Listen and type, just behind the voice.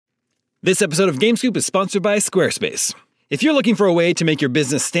This episode of GameScoop is sponsored by Squarespace. If you're looking for a way to make your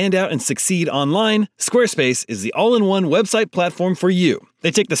business stand out and succeed online, Squarespace is the all-in-one website platform for you.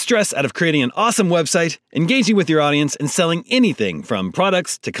 They take the stress out of creating an awesome website, engaging with your audience, and selling anything from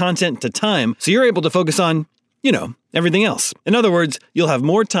products to content to time, so you're able to focus on, everything else. In other words, you'll have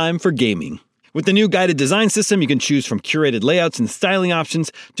more time for gaming. With the new guided design system, you can choose from curated layouts and styling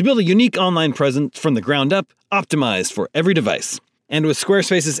options to build a unique online presence from the ground up, optimized for every device. And with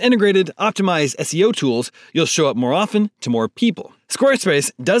Squarespace's integrated, optimized SEO tools, you'll show up more often to more people.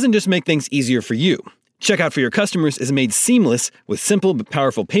 Squarespace doesn't just make things easier for you. Checkout for your customers is made seamless with simple but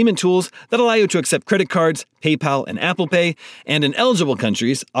powerful payment tools that allow you to accept credit cards, PayPal, and Apple Pay, and in eligible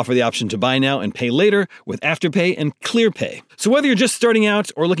countries, offer the option to buy now and pay later with Afterpay and ClearPay. So whether you're just starting out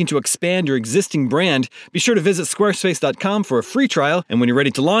or looking to expand your existing brand, be sure to visit squarespace.com for a free trial, and when you're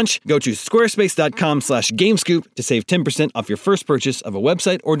ready to launch, go to squarespace.com/gamescoop to save 10% off your first purchase of a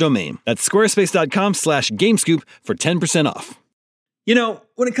website or domain. That's squarespace.com/gamescoop for 10% off.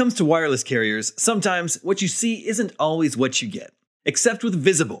 When it comes to wireless carriers, sometimes what you see isn't always what you get. Except with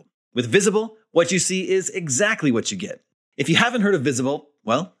Visible. With Visible, what you see is exactly what you get. If you haven't heard of Visible,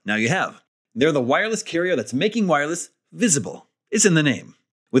 well, now you have. They're the wireless carrier that's making wireless visible. It's in the name.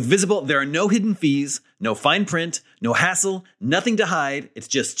 With Visible, there are no hidden fees, no fine print, no hassle, nothing to hide. It's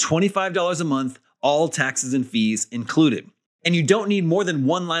just $25 a month, all taxes and fees included. And you don't need more than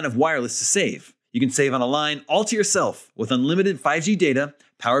one line of wireless to save. You can save on a line all to yourself with unlimited 5G data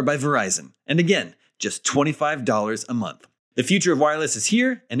powered by Verizon. And again, just $25 a month. The future of wireless is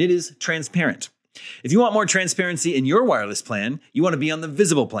here, and it is transparent. If you want more transparency in your wireless plan, you want to be on the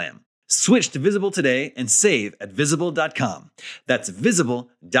Visible plan. Switch to Visible today and save at Visible.com. That's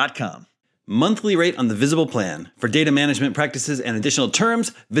Visible.com. Monthly rate on the Visible plan. For data management practices and additional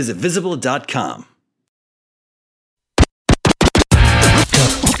terms, visit Visible.com.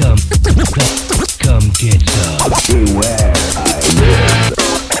 Come get some. Beware,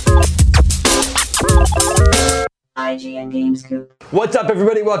 IGN GameScoop. What's up,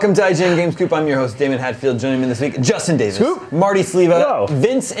 everybody? Welcome to IGN GameScoop. I'm your host, Damon Hatfield. Joining me this week, Justin Davis, Scoop. Marty Sleva, Hello.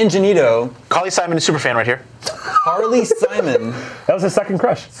 Vince Ingenito, Carly Simon is super fan right here. Harley Simon, That was his second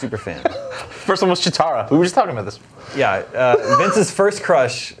crush. super fan. First one was Chitara. We were just talking about this. Yeah, Vince's first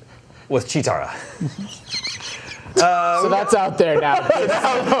crush was Chitara. So that's out there now.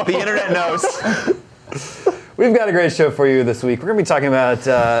 The internet knows. We've got a great show for you this week. We're going to be talking about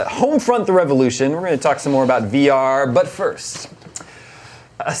Homefront: The Revolution. We're going to talk some more about VR, but first,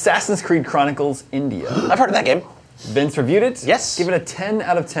 Assassin's Creed Chronicles India. I've heard of that game. Vince reviewed it? Yes. Give it a 10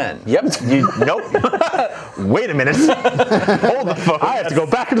 out of 10. Yep. Nope. Wait a minute. Hold the phone. I have to go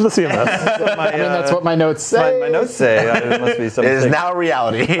back into the CMS. That's what my notes say. My notes say. There must be It something. is now a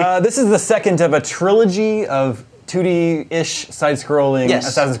reality. This is the second of a trilogy of 2D-ish side-scrolling Yes.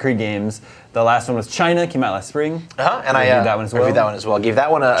 Assassin's Creed games. The last one was China, came out last spring. And I reviewed that one as well. reviewed that one as well. Gave that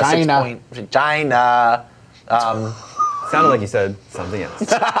one a China. 6 point. China. Sounded like you said something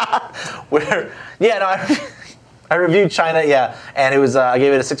else. I reviewed China, and it was I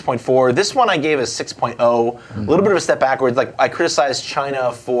gave it a 6.4. This one I gave a 6.0. A little bit of a step backwards. Like I criticized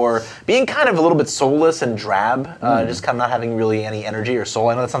China for being kind of a little bit soulless and drab, just kind of not having really any energy or soul.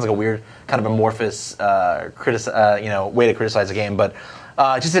 I know that sounds like a weird kind of amorphous way to criticize a game, but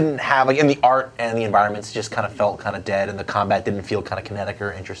it just didn't have, like, in the art and the environments, it just kind of felt kind of dead, and the combat didn't feel kind of kinetic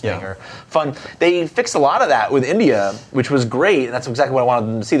or interesting or fun. They fixed a lot of that with India, which was great, and that's exactly what I wanted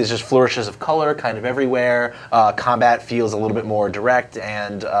them to see. There's just flourishes of color kind of everywhere. Combat feels a little bit more direct,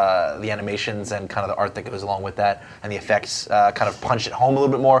 and the animations and kind of the art that goes along with that, and the effects kind of punch it home a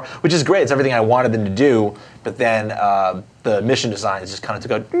little bit more, which is great. It's everything I wanted them to do, but then the mission designs just kind of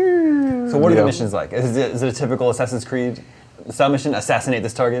took a... So what are the missions like? Is it a typical Assassin's Creed style mission? Assassinate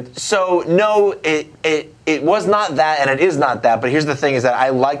this target? So no, it was not that, and it is not that. But here's the thing: is that I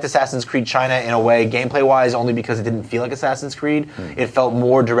liked Assassin's Creed China in a way, gameplay-wise, only because it didn't feel like Assassin's Creed. It felt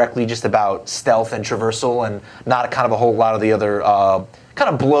more directly just about stealth and traversal, and not kind of a whole lot of the other kind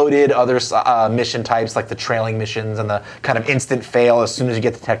of bloated other mission types, like the trailing missions and the kind of instant fail as soon as you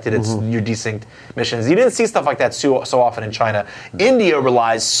get detected. It's your desynced missions. You didn't see stuff like that so often in China. India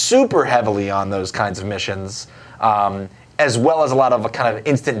relies super heavily on those kinds of missions. As well as a lot of kind of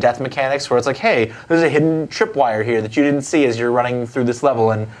instant death mechanics where it's like, hey, there's a hidden tripwire here that you didn't see as you're running through this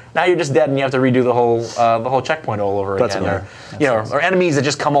level, and now you're just dead and you have to redo the whole checkpoint all over again. Or enemies that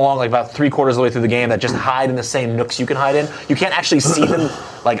just come along like about 3/4 of the way through the game that just hide in the same nooks you can hide in. You can't actually see them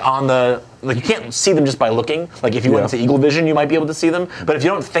you can't see them just by looking. Like if you went into Eagle Vision, you might be able to see them. But if you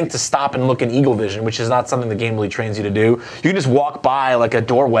don't think to stop and look in Eagle Vision, which is not something the game really trains you to do, you can just walk by like a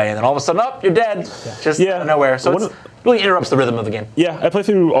doorway and then all of a sudden, you're dead. Just out of nowhere. So really interrupts the rhythm of the game. Yeah, I played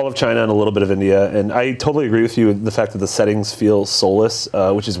through all of China and a little bit of India, and I totally agree with you in the fact that the settings feel soulless,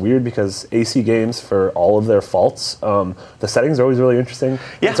 which is weird because AC games, for all of their faults, the settings are always really interesting.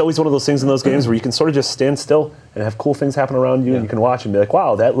 Yeah. It's always one of those things in those games where you can sort of just stand still and have cool things happen around you, and you can watch and be like,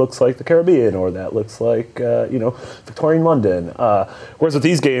 wow, that looks like the Caribbean, or that looks like, Victorian London. Whereas with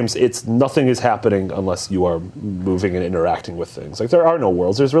these games, nothing is happening unless you are moving and interacting with things. Like, there are no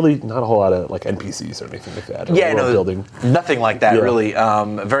worlds. There's really not a whole lot of, like, NPCs or anything like that. Or world building. Nothing like that, really.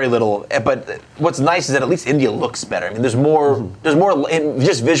 Very little. But what's nice is that at least India looks better. I mean, there's more. There's more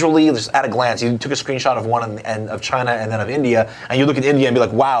just visually, just at a glance. You took a screenshot of one and of China and then of India, and you look at India and be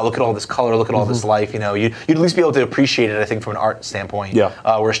like, wow, look at all this color, look at all this life. You'd at least be able to appreciate it, I think, from an art standpoint. Yeah.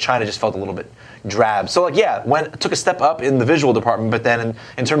 Whereas China just felt a little bit drab. So, took a step up in the visual department, but then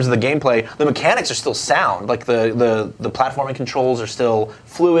in terms of the gameplay, the mechanics are still sound. Like the platforming controls are still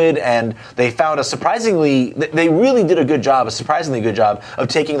fluid, and they found they really did a surprisingly good job of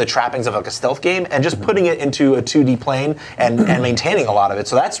taking the trappings of like a stealth game and just putting it into a 2D plane and maintaining a lot of it.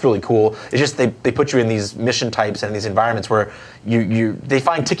 So that's really cool. It's just they put you in these mission types and these environments where they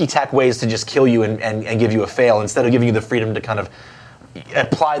find ticky-tack ways to just kill you and give you a fail instead of giving you the freedom to kind of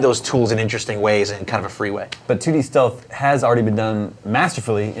apply those tools in interesting ways in kind of a free way. But 2D stealth has already been done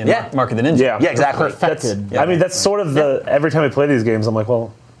masterfully in Mark of the Ninja. Yeah, exactly. Perfected. I mean, that's sort of every time I play these games, I'm like,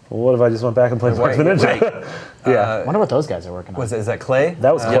 well, what if I just went back and played Mark of the Ninja? I wonder what those guys are working on. Is that Clay?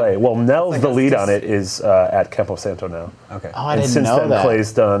 That was Clay. Well, Nell's the lead on it, is at Campo Santo now. Okay. Oh, I And didn't since know then, that.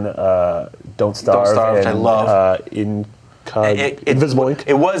 Clay's done Don't Starve, which I love. Invisible Ink.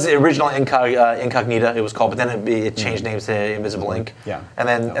 It was original Incognita, it was called, but then it changed names to Invisible Ink. Yeah. And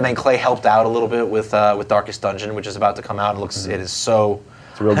then Clay helped out a little bit with Darkest Dungeon, which is about to come out. It is so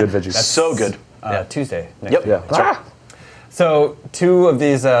It's a real good video. that's so good. Tuesday. Next Yep. week. Yeah. So 2 of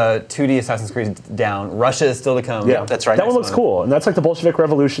these 2D Assassin's Creed down. Russia is still to come. Yeah, That's right. That one Next looks cool, and that's like the Bolshevik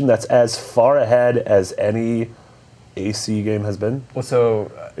Revolution. That's as far ahead as any AC game has been. Well,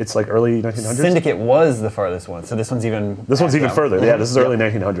 so It's like early 1900s. Syndicate was the farthest one. So this one's even. This one's even down. further. Yeah, this is early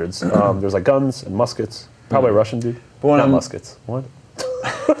 1900s. There's like guns and muskets. Probably a Russian dude. But when Not I'm- muskets. What?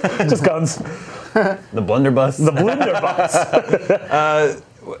 Just guns. The blunderbuss. The blunderbuss.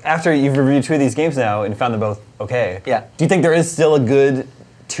 After you've reviewed 2 of these games now and found them both okay. Yeah. Do you think there is still a good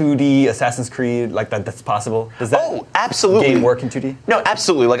 2D Assassin's Creed like that's possible? Does that absolutely. game work in 2D? No,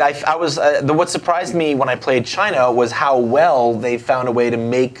 absolutely. Like I was, what surprised me when I played China was how well they found a way to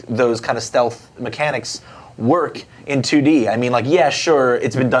make those kind of stealth mechanics work in 2D. I mean, sure,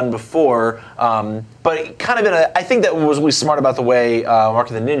 it's been done before, but kind of I think that what was really smart about the way Mark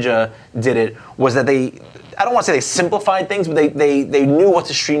of the Ninja did it was that I don't want to say they simplified things, but they knew what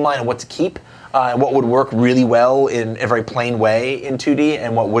to streamline and what to keep. And what would work really well in a very plain way in 2D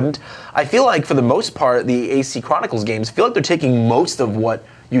and what wouldn't. I feel like for the most part, the AC Chronicles games feel like they're taking most of what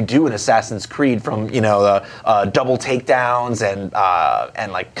you do in Assassin's Creed, from double takedowns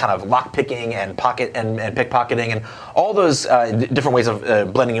and like kind of lock picking and pocket and pickpocketing and all those different ways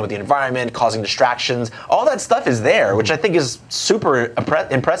of blending in with the environment, causing distractions. All that stuff is there, which I think is super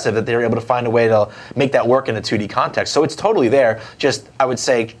impressive that they were able to find a way to make that work in a 2D context. So it's totally there. Just I would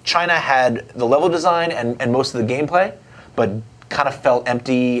say China had the level design and most of the gameplay, but kind of felt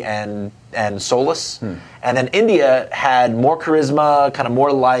empty and soulless. And then India had more charisma, kind of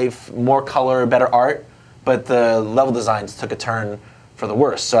more life, more color, better art, but the level designs took a turn for the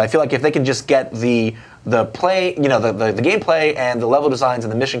worse. So I feel like if they can just get the play, the gameplay and the level designs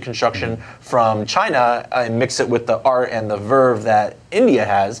and the mission construction from China and mix it with the art and the verve that India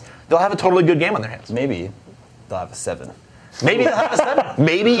has, they'll have a totally good game on their hands. Maybe they'll have a 7. Maybe they'll have a 7.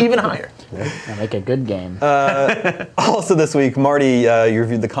 Maybe even higher. That'll make a good game. Also this week, Marty, you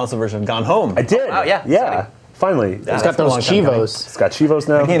reviewed the console version of Gone Home. I did. wow, yeah. Yeah. Finally. It's that's got been a those long time coming. Chivos. It's got Chivos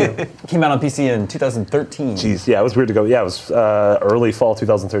now. Came out on PC in 2013. Jeez, yeah, it was weird to go. Yeah, it was early fall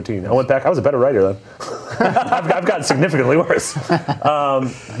 2013. I went back. I was a better writer then. I've gotten significantly worse.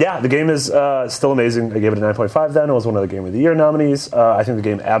 Yeah, the game is still amazing. I gave it a 9.5 then. It was one of the Game of the Year nominees. I think the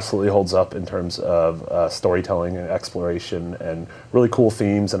game absolutely holds up in terms of storytelling and exploration and really cool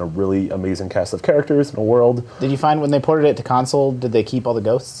themes and a really amazing cast of characters and a world. Did you find when they ported it to console, did they keep all the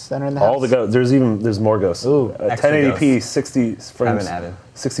ghosts that are in the house? All the ghosts. There's more ghosts. Ooh. 1080p, 60 frames. Haven't added.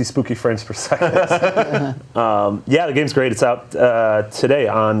 60 spooky frames per second. Yeah, the game's great. It's out today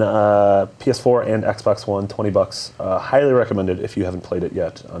on PS4 and Xbox One, $20. Highly recommended if you haven't played it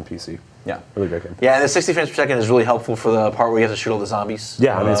yet on PC. Yeah. Really great game. Yeah, and the 60 frames per second is really helpful for the part where you have to shoot all the zombies.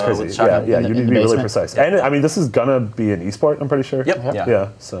 Yeah, I mean, it's crazy. with the shotgun. Yeah, In the- you need in to the be really basement. precise. And I mean, this is gonna be an esport, I'm pretty sure. Yep. Yeah. Yeah,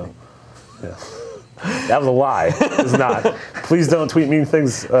 so, yeah. That was a lie. It's not. Please don't tweet mean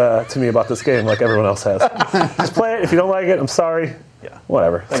things to me about this game like everyone else has. Just play it. If you don't like it, I'm sorry. Yeah.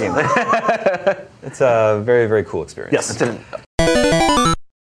 Whatever. It's a very, very cool experience. Yes.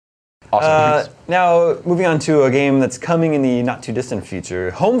 Awesome. Now, moving on to a game that's coming in the not too distant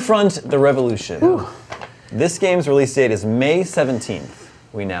future, Homefront: The Revolution. Ooh. This game's release date is May 17th,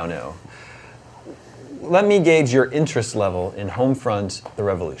 we now know. Let me gauge your interest level in Homefront: The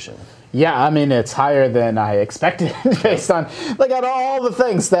Revolution. Yeah, I mean, it's higher than I expected based on, like, out of all the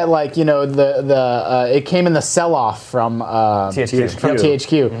things that, like, you know, it came in the sell-off from THQ. From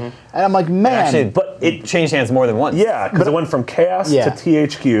THQ. Mm-hmm. And I'm like, man. Actually, but it changed hands more than once. Yeah, because it went from Chaos to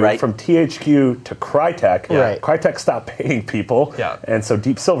THQ, Right. from THQ to Crytek. Yeah. Right. Crytek stopped paying people, and so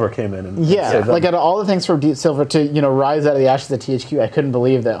Deep Silver came in. And like out of all the things from Deep Silver to, you know, rise out of the ashes of THQ, I couldn't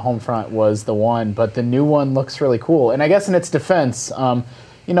believe that Homefront was the one, but the new one looks really cool. And I guess in its defense,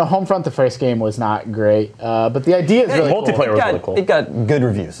 you know, Homefront, the first game, was not great, but the idea is really multiplayer cool. was really cool. It got good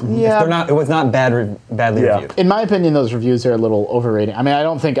reviews. Yeah. It was not badly reviewed. In my opinion, those reviews are a little overrated. I mean, I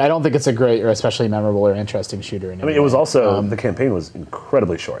don't think it's a great or especially memorable or interesting shooter. I mean, it was also, the campaign was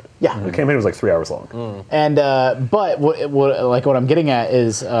incredibly short. Yeah. The campaign was like 3 hours long. And, but what I'm getting at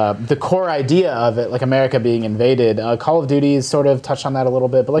is the core idea of it, like America being invaded. Call of Duty sort of touched on that a little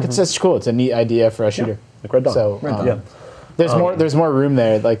bit, but like it's just cool. It's a neat idea for a shooter. Like Red Dawn. So, there's more room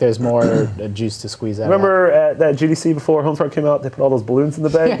there. Like there's more juice to squeeze out. Remember at that GDC before Homefront came out, they put all those balloons in the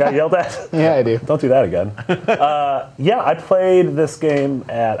bay and got yelled at? Yeah, I do. Don't do that again. I played this game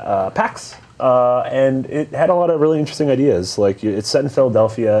at PAX, and it had a lot of really interesting ideas. Like it's set in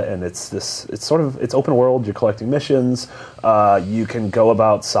Philadelphia, and it's open world. You're collecting missions. You can go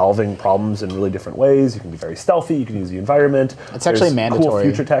about solving problems in really different ways. You can be very stealthy. You can use the environment. It's actually mandatory.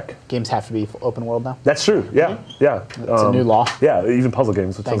 Cool future tech. Games have to be open world now. That's true. Yeah, yeah. It's a new law. Yeah, even puzzle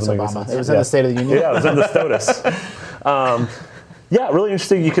games, which Thanks, doesn't make Obama. sense. It was in the State of the Union. Yeah, it was in the STOTUS. Yeah, really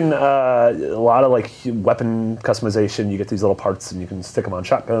interesting. You can a lot of like weapon customization. You get these little parts, and you can stick them on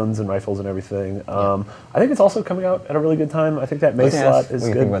shotguns and rifles and everything. I think it's also coming out at a really good time. I think that May slot is what do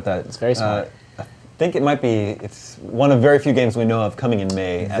you good. think about that? It's very smart. I think it might be. It's one of very few games we know of coming in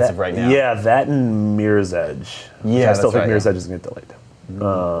May as of right now. Yeah, that and Mirror's Edge. Yeah, I still that's think right, Mirror's Edge is going to get delayed.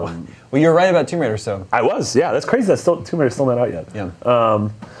 Well, you're right about Tomb Raider, so. I was. Yeah, that's crazy. Tomb Raider's still not out yet. Yeah.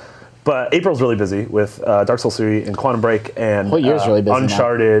 But April's really busy with Dark Souls 3 and Quantum Break and Whole year's really busy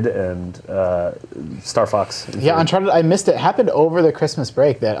Uncharted and Star Fox. Yeah, Uncharted, I missed it. It happened over the Christmas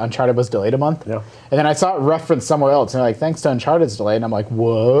break that Uncharted was delayed a month. Yeah. And then I saw it referenced somewhere else, and they're like, thanks to Uncharted's delay. And I'm like,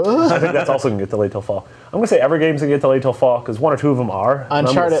 what? I think that's also going to get delayed till fall. I'm going to say every game's going to get delayed till fall because one or two of them are.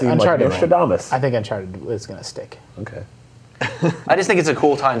 Uncharted. Like Nostradamus. I think Uncharted is going to stick. Okay. I just think it's a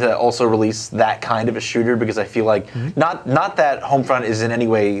cool time to also release that kind of a shooter because I feel like not that Homefront is in any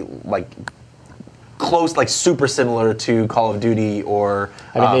way like close, like super similar to Call of Duty or.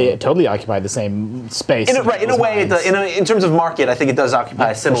 I mean, they totally occupy the same space. In a way, in terms of market, I think it does occupy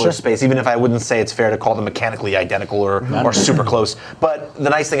a similar space, even if I wouldn't say it's fair to call them mechanically identical or super close. But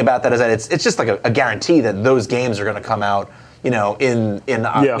the nice thing about that is that it's just like a guarantee that those games are going to come out. In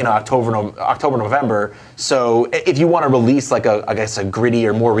October, November. So if you want to release like I guess a gritty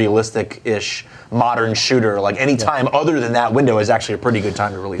or more realistic-ish modern shooter, like any time other than that window is actually a pretty good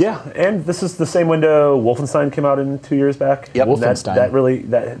time to release. Yeah, and this is the same window Wolfenstein came out in 2 years back. Yep. Wolfenstein. That really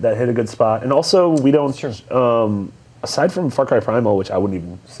hit a good spot. And also we don't aside from Far Cry Primal, which I wouldn't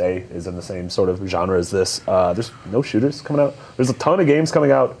even say is in the same sort of genre as this, there's no shooters coming out. There's a ton of games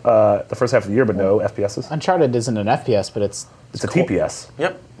coming out the first half of the year, but no FPSs. Uncharted isn't an FPS, but it's a TPS.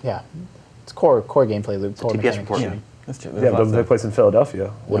 Yep. Yeah. It's core gameplay loop. Core TPS mechanics. report. Yeah, that's true. Yeah, it doesn't take place in Philadelphia.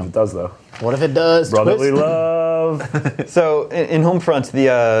 What if it does, though? What if it does? Brotherly Twist? love. So in Homefront,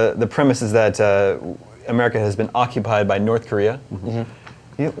 the premise is that America has been occupied by North Korea. Mm-hmm.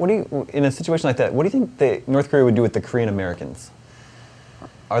 In a situation like that, what do you think North Korea would do with the Korean Americans?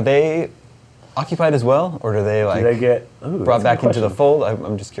 Are they occupied as well, or do they get brought back into the fold?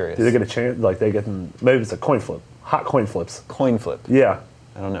 I'm just curious. Do they get a chance? Like they get maybe it's a coin flip, hot coin flips. Coin flip. Yeah.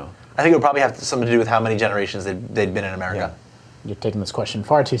 I don't know. I think it would probably have something to do with how many generations they'd been in America. You're taking this question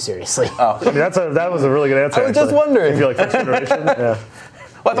far too seriously. I mean, that was a really good answer. I was just wondering. If you like first generation, yeah.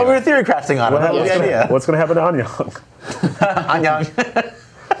 Well, I thought we were theory crafting on it. That was the idea. What's going to happen to Anyang? Anyang.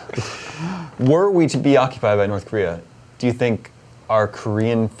 Were we to be occupied by North Korea, do you think our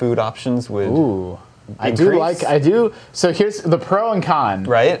Korean food options would increase? I do. So here's the pro and con.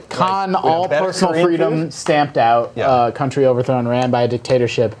 Right. Con, Like, all better personal Korean freedom food? stamped out, country overthrown, ran by a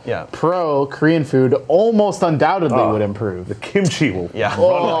dictatorship. Yeah. Pro, Korean food almost undoubtedly would improve. The kimchi will Yeah.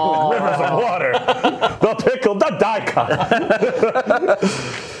 run like rivers of water. The pickle, the daikon.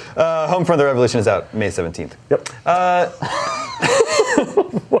 Homefront: The Revolution is out May 17th. Yep.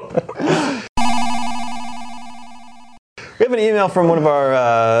 We have an email from one of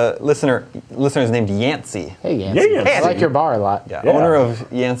our listeners named Yancey. Hey, Yancey. Yeah, Yancey. I like your bar a lot. Yeah, Yeah. owner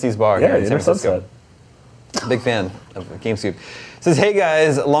of Yancey's Bar here Yeah, in San Francisco. Sunset. Big fan of GameScoop. Says, hey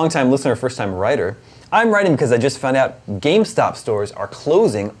guys, long-time listener, first-time writer. I'm writing because I just found out GameStop stores are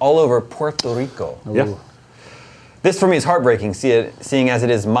closing all over Puerto Rico. Yeah. This for me is heartbreaking, seeing as it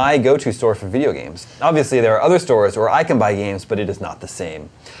is my go-to store for video games. Obviously, there are other stores where I can buy games, but it is not the same.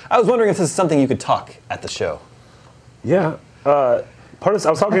 I was wondering if this is something you could talk at the show. Yeah. Part of this,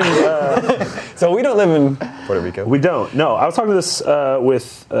 I was talking. So we don't live in Puerto Rico. We don't. No, I was talking to this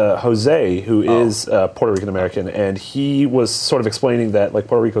with Jose, who is Puerto Rican American, and he was sort of explaining that like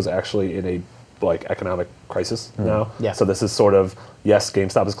Puerto Rico is actually in a like economic crisis now. Yeah. So this is sort of yes,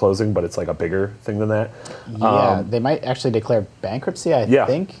 GameStop is closing, but it's like a bigger thing than that. Yeah, they might actually declare bankruptcy, I Yeah.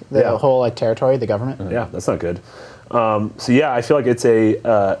 think. The Yeah. whole like territory, the government. Yeah, that's not good. So yeah, I feel like it's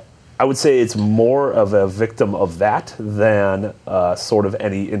a. I would say it's more of a victim of that than sort of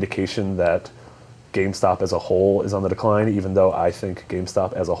any indication that GameStop as a whole is on the decline, even though I think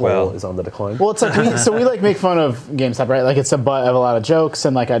GameStop as a whole is on the decline. Well, it's like we like make fun of GameStop, right? Like it's a butt of a lot of jokes,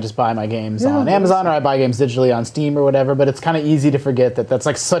 and like I just buy my games on Amazon or I buy games digitally on Steam or whatever. But it's kind of easy to forget that that's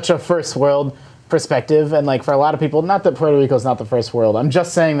like such a first world perspective, and like for a lot of people, not that Puerto Rico is not the first world. I'm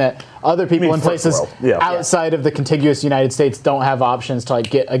just saying that other people in first places world. Yeah. outside of the contiguous United States don't have options to like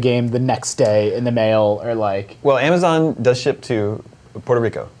get a game the next day in the mail or like. Well, Amazon does ship to Puerto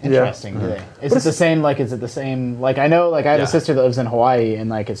Rico. Interesting. Do they? Is it the same? Like, is it the same? Like, I know, like, I have Yeah. a sister that lives in Hawaii, and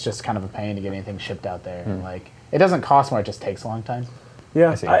like, it's just kind of a pain to get anything shipped out there. And like, it doesn't cost more; it just takes a long time.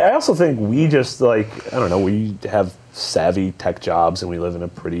 Yeah, see. I also think we just like I don't know. We have savvy tech jobs, and we live in a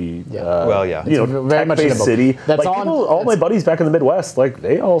pretty Well, yeah. you know, It's very much tech-based in the book. city. That's like on- people, all my buddies back in the Midwest, like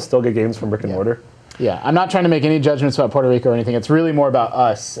they all still get games from brick and mortar. Yeah, I'm not trying to make any judgments about Puerto Rico or anything. It's really more about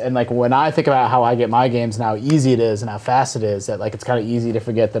us. And like when I think about how I get my games and how easy it is and how fast it is, that like it's kind of easy to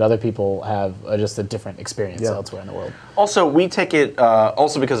forget that other people have just a different experience Yeah. elsewhere in the world. Also, we take it,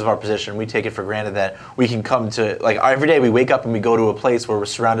 also because of our position, we take it for granted that we can come to, like, every day we wake up and we go to a place where we're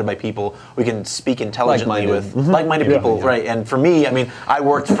surrounded by people we can speak intelligently Like-minded. with, like-minded people, right? And for me, I mean, I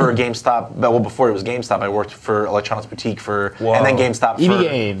worked for GameStop, well, before it was GameStop, I worked for Electronics Boutique and then GameStop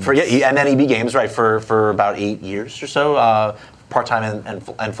EB for, Games. and then EB Games, right, for about 8 years or so. Part-time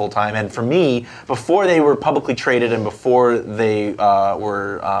and full-time. And for me, before they were publicly traded and before they got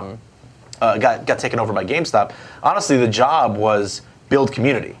taken over by GameStop, honestly, the job was build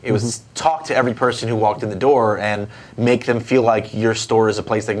community. It was talk to every person who walked in the door and make them feel like your store is a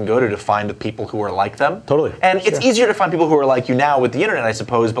place they can go to find the people who are like them. Totally. And it's easier to find people who are like you now with the internet, I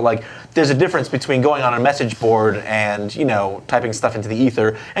suppose, but like there's a difference between going on a message board and, you know, typing stuff into the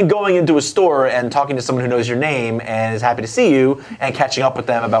ether and going into a store and talking to someone who knows your name and is happy to see you and catching up with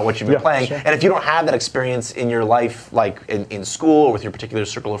them about what you've been playing. Sure. And if you don't have that experience in your life, like in school or with your particular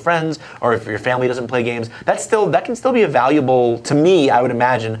circle of friends, or if your family doesn't play games, that can still be a valuable, to me, I would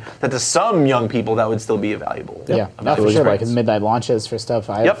imagine, that to some young people that would still be a valuable. Yeah, a no, for valuable sure. Like experience. midnight launches for stuff.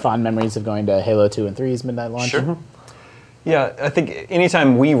 I Yep. have fond memories of going to Halo 2 and 3's midnight launch. Sure. Yeah, I think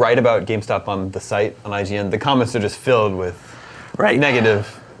anytime we write about GameStop on the site, on IGN, the comments are just filled with negative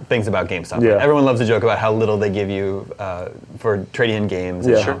things about GameStop. Yeah. Everyone loves to joke about how little they give you for trading in games.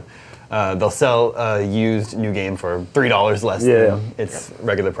 Yeah. And how, they'll sell a used new game for $3 less than its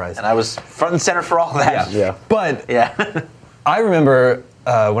regular price. And I was front and center for all that. Yeah. But Yeah. I remember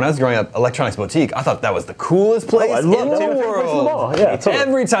when I was growing up, Electronics Boutique, I thought that was the coolest place I in love the that. My favorite place in the world. mall. Yeah, totally.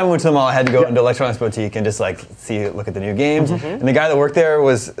 Every time I went to the mall, I had to go into Electronics Boutique and just like look at the new games. And the guy that worked there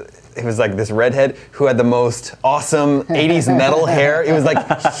was like this redhead who had the most awesome 80s metal hair. It was like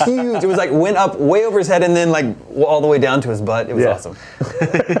huge. It was like went up way over his head and then like all the way down to his butt. It was Yeah. awesome.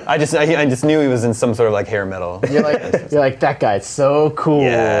 I just knew he was in some sort of like hair metal. You're like that guy's so cool.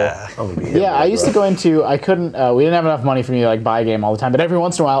 Yeah. Yeah, I used to go into. I couldn't. We didn't have enough money for me to like buy a game all the time. But every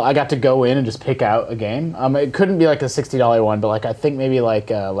once in a while, I got to go in and just pick out a game. It couldn't be like a $60 one, but like I think maybe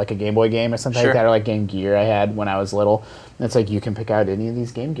like a Game Boy game or something like that, or like Game Gear I had when I was little. And it's like you can pick out any of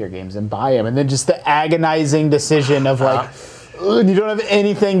these Game Gear games and buy them, and then just the agonizing decision of like. ugh, you don't have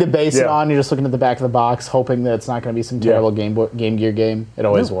anything to base it Yeah. on. You're just looking at the back of the box, hoping that it's not going to be some terrible Game Gear game. It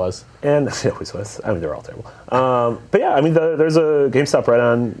always was. And it always was. I mean, they're all terrible. But yeah, I mean, there's a GameStop right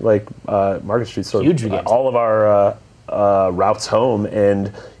on like Market Street, sort Huge of GameStop. all of our routes home,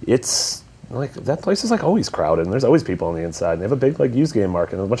 and it's like that place is like always crowded, and there's always people on the inside. And they have a big like used game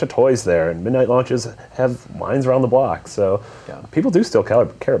market, and a bunch of toys there, and midnight launches have lines around the block. So people do still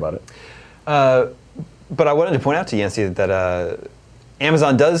care about it. But I wanted to point out to Yancey that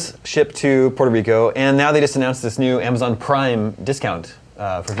Amazon does ship to Puerto Rico, and now they just announced this new Amazon Prime discount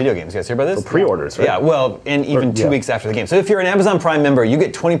for video games. You guys hear about this? For pre-orders, right? Yeah, well, and even 2 weeks after the game. So if you're an Amazon Prime member, you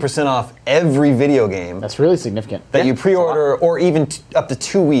get 20% off every video game That's really significant. that you pre-order, or even up to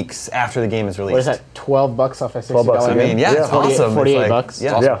 2 weeks after the game is released. What is that? $12 off a $60 $12 a game? I mean, yeah, it's 48 awesome. It's 48 like- bucks.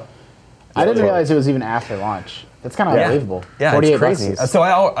 Yeah. Yeah. I didn't realize it was even after launch. That's kind of unbelievable. Yeah, 48 it's crazy. bucks is- So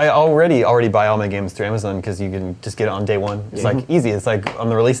I already buy all my games through Amazon because you can just get it on day one. It's like easy. It's like on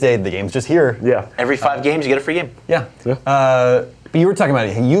the release day, the game's just here. Yeah. Every 5 games, you get a free game. Yeah. Yeah. But you were talking about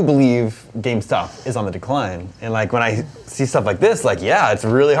it. You believe GameStop is on the decline, and like when I see stuff like this, like it's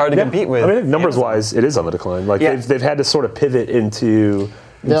really hard to compete with. I mean, numbers Amazon. wise, it is on the decline. Like Yeah. they've had to sort of pivot into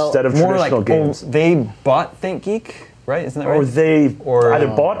They'll- instead of more traditional like games. they bought ThinkGeek, right? Isn't that right? Or they Or- either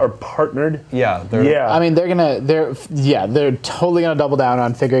bought or partnered. Yeah. Yeah. I mean, they're totally gonna double down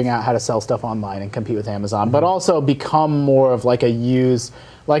on figuring out how to sell stuff online and compete with Amazon, but also become more of like a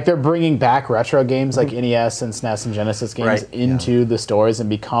like they're bringing back retro games like NES and SNES and Genesis games Right. into the stores and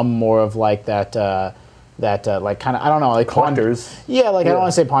become more of like that like kind of I don't know like Collectors. I don't Yeah. want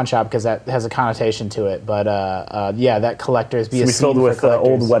to say pawn shop because that has a connotation to it, but that collectors be a Be scene filled for with old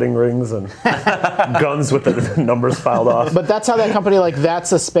collectors. wedding rings and guns with the numbers filed off. But that's how that company, like,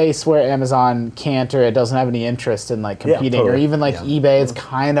 that's a space where Amazon can't or it doesn't have any interest in, like, competing. totally. Or even, like, eBay, it's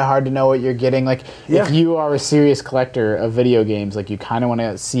kind of hard to know what you're getting. Like, Yeah. if you are a serious collector of video games, like, you kind of want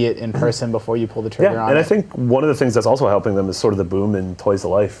to see it in person before you pull the trigger Yeah, on and it. I think one of the things that's also helping them is sort of the boom in Toys to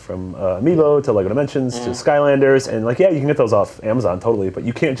Life, from Amiibo to LEGO Dimensions to Skylanders, and like you can get those off Amazon totally, but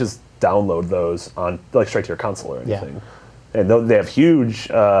you can't just download those on like straight to your console or Yeah. anything. And they have huge.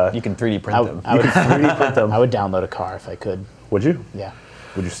 You can 3D print them. I would, 3D print them. I would download a car if I could. Would you? Yeah.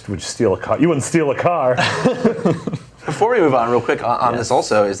 Would you steal a car? You wouldn't steal a car. Before we move on, real quick on this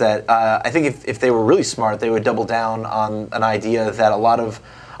also, is that I think if they were really smart, they would double down on an idea that a lot of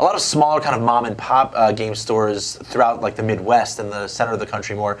smaller kind of mom and pop game stores throughout like the Midwest and the center of the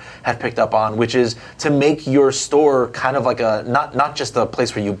country more have picked up on, which is to make your store kind of like a not just a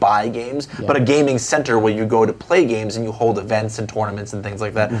place where you buy games, but a gaming center where you go to play games and you hold events and tournaments and things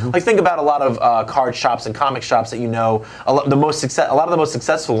like that. Like think about a lot of card shops and comic shops that a lot of the most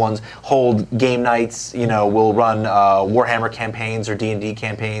successful ones hold game nights. Will run Warhammer campaigns or D&D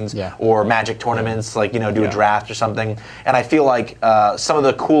campaigns or Magic tournaments, like do a draft or something. And I feel like some of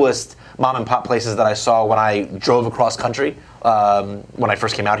the coolest mom and pop places that I saw when I drove across country when I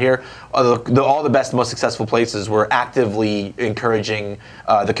first came out here, all the best, most successful places were actively encouraging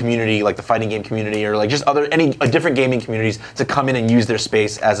the community, like the fighting game community, or like just different gaming communities to come in and use their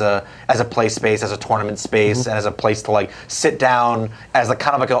space as a play space, as a tournament space, and as a place to like sit down as like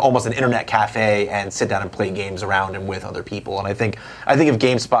kind of like almost an internet cafe and sit down and play games around and with other people. And I think if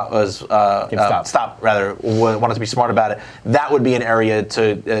GameSpot was wanted to be smart about it, that would be an area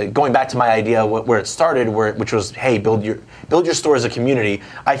to going back to my idea where it started, which was, hey, build your store as a community.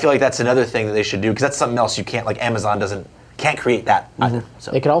 I feel like that's another thing that they should do, because that's something else you can't, like Amazon can't create that either.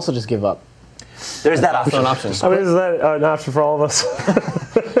 So They could also just give up. there's that option. an option. I mean, is that an option for all of us?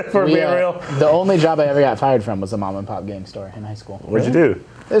 For being real? The only job I ever got fired from was a mom and pop game store in high school. What'd you do?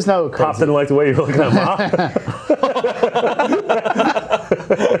 There's no Pop crazy. didn't like the way you were looking at Mom.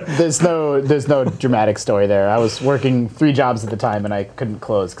 There's no dramatic story there. I was working 3 jobs at the time and I couldn't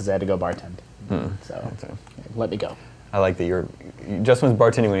close because I had to go bartend. So let me go. I like that Justin was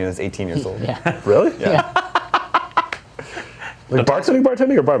bartending when he was 18 years old. Yeah. Really? Yeah. Like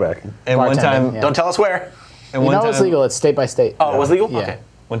bartending or barback? And one Bartending, time, yeah. Don't tell us where. and You one know time, it's legal. It's state by state. Oh, it was legal? Yeah. Okay.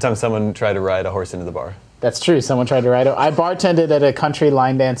 One time, someone tried to ride a horse into the bar. That's true. Someone tried to ride it. I bartended at a country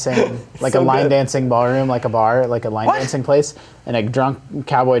line dancing, like So a line good. dancing ballroom, like a bar, like a line What? dancing place. And a drunk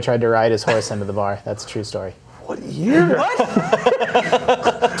cowboy tried to ride his horse into the bar. That's a true story. What year? What?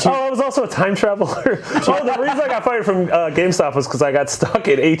 I was also a time traveler. The reason I got fired from GameStop was because I got stuck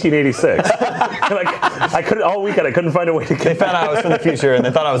in 1886. I couldn't all weekend. I couldn't find a way to They get found out I was from the future, and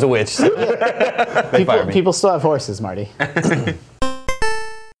they thought I was a witch. So they fired me. People still have horses, Marty.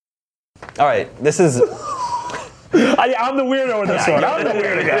 All right, this is I'm the weirdo in this one. I'm the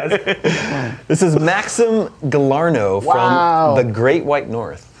weirdo, guys. this is Maxim Galarno Wow. from the Great White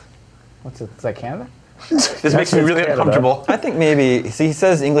North. What's it? Is that Canada? This makes me really Canada. uncomfortable. I think maybe. See, he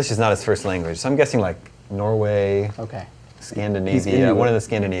says English is not his first language, so I'm guessing like Norway, Okay. Scandinavia, Inuit. one of the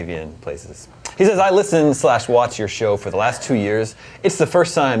Scandinavian places. He says, I listen/watch your show for the last 2 years. It's the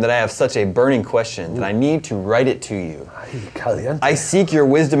first time that I have such a burning question that I need to write it to you. Caliente. I seek your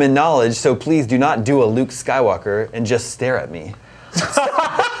wisdom and knowledge, so please do not do a Luke Skywalker and just stare at me.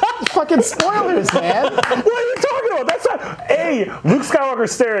 Fucking spoilers, man. What are you talking about? No, that's not. Luke Skywalker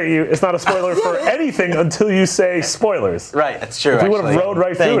staring at you is not a spoiler for anything until you say spoilers. Right, that's true. If we would have rode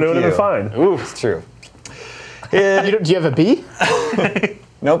right through it, it would have been fine. Ooh, it's true. Do you have a B?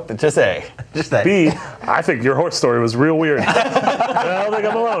 Nope, just A. Just that. B, I think your horse story was real weird. I don't think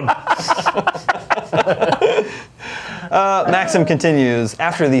I'm alone. Maxim continues,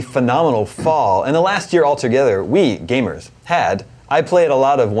 after the phenomenal fall and the last year altogether, we, gamers, I played a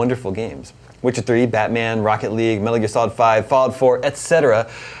lot of wonderful games. Witcher 3, Batman, Rocket League, Metal Gear Solid 5, Fallout 4, etc.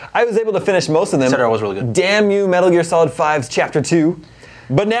 I was able to finish most of them. Etc. was really good. Damn you, Metal Gear Solid 5's Chapter 2.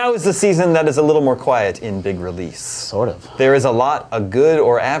 But now is the season that is a little more quiet in big release. Sort of. There is a lot of good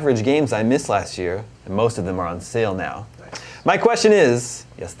or average games I missed last year, and most of them are on sale now. My question is,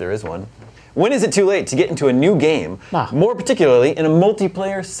 yes, there is one, when is it too late to get into a new game, more particularly in a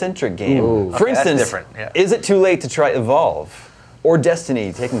multiplayer-centric game? Ooh. For Okay, that's instance, different, yeah. is it too late to try Evolve, or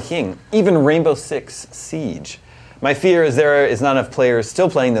Destiny, Taken King, even Rainbow Six Siege? My fear is there is not enough players still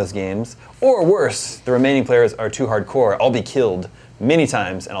playing those games, or worse, the remaining players are too hardcore. I'll be killed many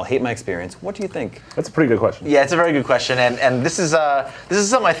times, and I'll hate my experience. What do you think? That's a pretty good question. Yeah, it's a very good question, and this is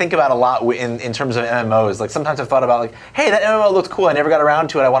something I think about a lot in terms of MMOs. Like sometimes I've thought about like, hey, that MMO looked cool. I never got around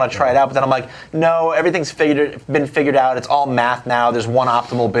to it. I want to try it out, but then I'm like, no, everything's been figured out. It's all math now. There's one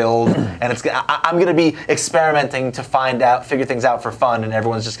optimal build, and I'm going to be experimenting to figure things out for fun, and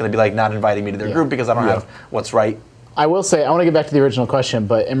everyone's just going to be like not inviting me to their group because I don't have what's right. I will say, I want to get back to the original question,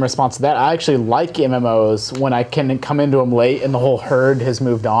 but in response to that, I actually like MMOs when I can come into them late and the whole herd has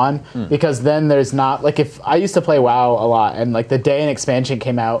moved on, because then there's not, like if I used to play WoW a lot and like the day an expansion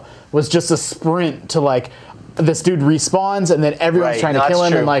came out was just a sprint to like, this dude respawns and then everyone's trying to kill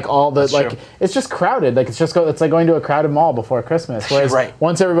him and like all the, like, it's just crowded. Like it's like going to a crowded mall before Christmas. Whereas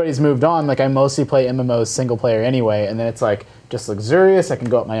once everybody's moved on, like I mostly play MMOs single player anyway, and then it's like, just luxurious. I can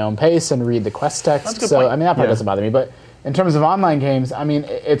go at my own pace and read the quest text. That's a good so point. I mean that part doesn't bother me. But in terms of online games, I mean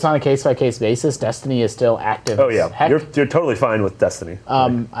it's on a case by case basis. Destiny is still active. Oh yeah, as heck. you're totally fine with Destiny.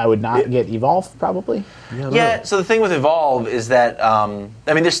 I would not get Evolve probably. Yeah. So the thing with Evolve is that I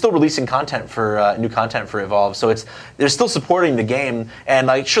mean they're still releasing content for new content for Evolve, so they're still supporting the game, and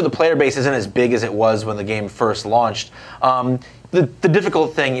like sure the player base isn't as big as it was when the game first launched. The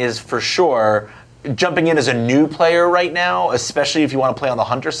difficult thing is for sure, jumping in as a new player right now, especially if you want to play on the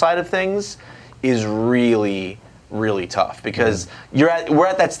hunter side of things, is really, really tough because we're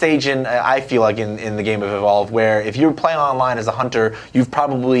at that stage I feel like in the game of Evolve where if you're playing online as a hunter, you've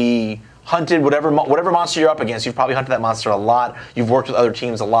probably hunted whatever monster you're up against. You've probably hunted that monster a lot. You've worked with other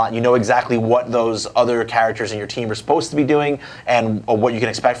teams a lot. You know exactly what those other characters in your team are supposed to be doing and what you can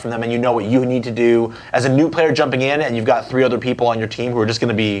expect from them, and you know what you need to do. As a new player jumping in and you've got 3 other people on your team who are just going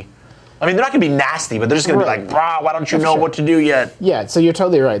to be, I mean, they're not going to be nasty, but they're just going to be like, brah, why don't you know what to do yet? Yeah, so you're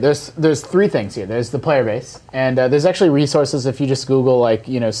totally right. There's 3 things here. There's the player base, and there's actually resources. If you just Google, like,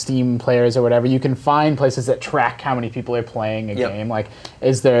 Steam players or whatever, you can find places that track how many people are playing a game. Like,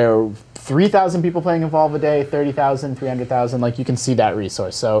 is there 3,000 people playing Evolve a day, 30,000, 300,000? Like, you can see that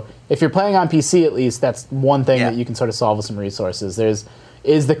resource. So if you're playing on PC, at least, that's one thing that you can sort of solve with some resources.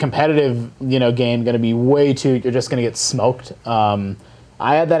 Is the competitive, game going to be way too, you're just going to get smoked?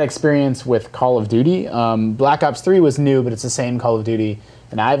 I had that experience with Call of Duty. Black Ops 3 was new, but it's the same Call of Duty.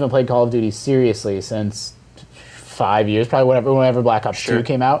 And I haven't played Call of Duty seriously since 5 years, probably whenever Black Ops 2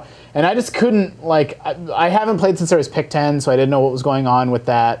 came out. And I just couldn't, like, I haven't played since there was Pick 10, so I didn't know what was going on with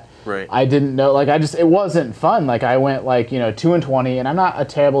that. Right. I didn't know, like, it wasn't fun. Like, I went, 2-20, and I'm not a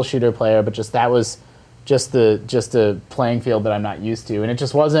terrible shooter player, but that was just the playing field that I'm not used to. And it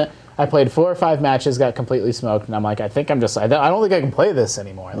just wasn't. I played 4 or 5 matches, got completely smoked, and I'm like, I don't think I can play this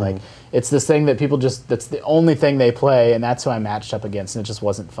anymore. Like, it's this thing that people that's the only thing they play, and that's who I matched up against, and it just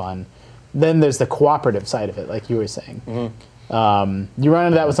wasn't fun. Then there's the cooperative side of it, like you were saying. You run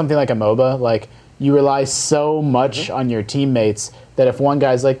into that with something like a MOBA. Like, you rely so much on your teammates that if one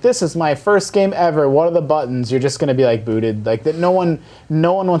guy's like, this is my first game ever, what are the buttons? You're just going to be, like, booted. Like, that no one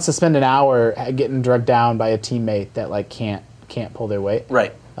wants to spend an hour getting drugged down by a teammate that, like, can't pull their weight.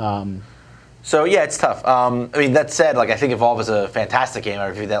 Right. So yeah, it's tough. I mean, that said, like I think Evolve is a fantastic game. I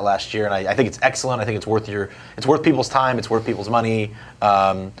reviewed that last year, and I think it's excellent. I think it's worth people's time. It's worth people's money.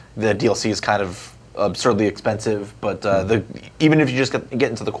 The DLC is kind of absurdly expensive, but even if you just get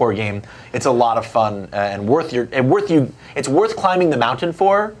into the core game, it's a lot of fun and it's worth climbing the mountain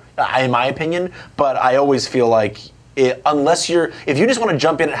for, in my opinion. But I always feel like, if you just want to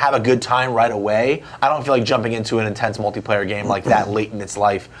jump in and have a good time right away, I don't feel like jumping into an intense multiplayer game like that late in its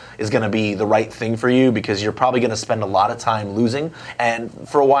life is going to be the right thing for you, because you're probably going to spend a lot of time losing and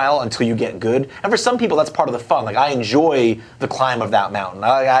for a while until you get good. And for some people, that's part of the fun. Like, I enjoy the climb of that mountain.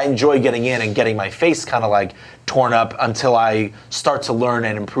 I enjoy getting in and getting my face kind of like torn up until I start to learn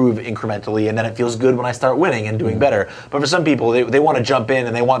and improve incrementally, and then it feels good when I start winning and doing better. But for some people, they want to jump in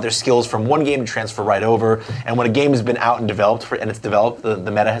and they want their skills from one game to transfer right over. And when a game has been out and developed, the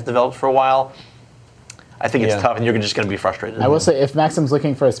meta has developed for a while, I think it's tough, and you're just going to be frustrated. I will say, if Maxim's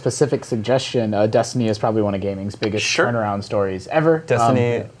looking for a specific suggestion, Destiny is probably one of gaming's biggest turnaround stories ever.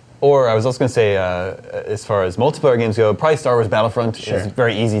 Destiny, or I was also going to say, as far as multiplayer games go, probably Star Wars Battlefront is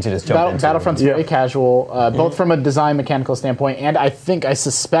very easy to just jump into. Battlefront's very casual, both from a design mechanical standpoint, and I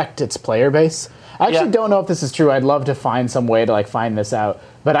suspect its player base. I actually don't know if this is true. I'd love to find some way to find this out.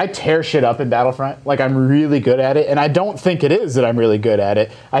 But I tear shit up in Battlefront. I'm really good at it. And I don't think it is that I'm really good at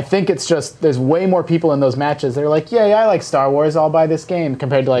it. I think it's just there's way more people in those matches. They're like, yeah, I like Star Wars. I'll buy this game.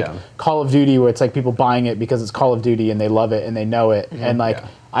 Compared to Call of Duty, where it's people buying it because it's Call of Duty and they love it and they know it. And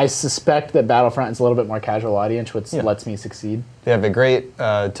I suspect that Battlefront is a little bit more casual audience, which lets me succeed. They have a great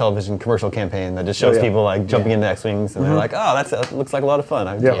television commercial campaign that just shows people jumping into X-Wings and they're like, oh, that looks like a lot of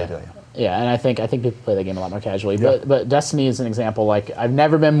fun. Yeah, and I think people play that game a lot more casually. But Destiny is an example. I've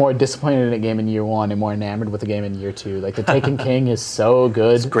never been more disappointed in a game in year one and more enamored with a game in year two. The Taken King is so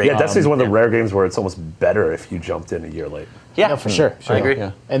good. It's great. Yeah, Destiny's one of the rare games where it's almost better if you jumped in a year late. Yeah, no, for sure. I agree.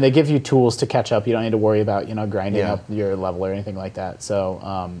 Yeah. And they give you tools to catch up. You don't need to worry about grinding up your level or anything like that. So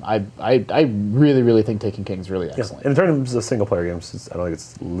I really, really think Taken King is really excellent. In terms of single player games, I don't think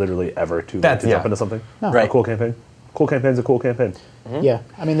it's literally ever too late to jump into something. No. Right. A cool campaign. Cool campaign's a cool campaign. Mm-hmm. Yeah,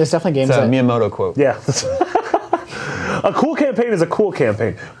 I mean, there's definitely games it's a that... Miyamoto quote. Yeah. A cool campaign is a cool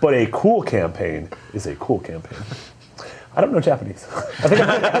campaign, but a cool campaign is a cool campaign. I don't know Japanese. I think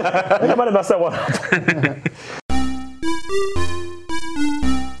I might have messed that one up.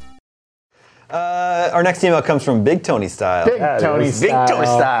 Our next email comes from Big Tony Style. Big Tony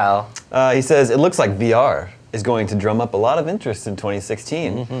Style. He says, it looks like VR is going to drum up a lot of interest in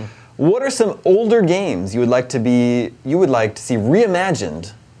 2016. Mm-hmm. What are some older games you would like to see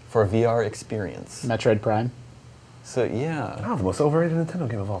reimagined for a VR experience? Metroid Prime. So yeah. Oh, the most overrated Nintendo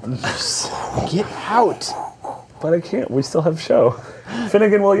game of all time. Get out. But I can't. We still have show.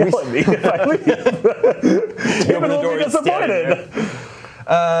 Finnegan will yell at me if I leave. Tim will be disappointed.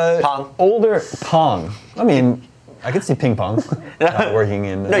 Pong. Older Pong. I mean, I could see ping pong working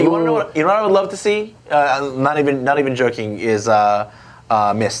in. No, you want to know what I would love to see? Not even joking. Is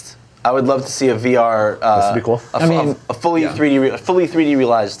Myst. I would love to see a VR. This would be cool. A fully 3D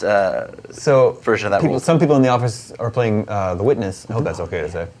realized version of that world. Some people in the office are playing The Witness. I hope that's okay to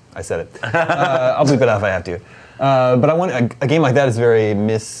say. I said it. I'll bleep it out if I have to. But I want a game like that is very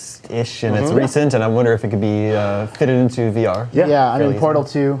Myst-ish and it's recent, and I wonder if it could be fitted into VR. Yeah, I mean Portal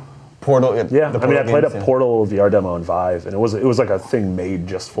 2. Portal. Yeah, I played a Portal VR demo in Vive, and it was like a thing made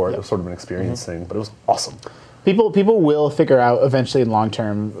just for it. It was sort of an experience thing, but it was awesome. People will figure out eventually in long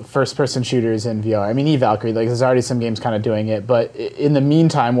term first-person shooters in VR. I mean, Valkyrie, there's already some games kind of doing it, but in the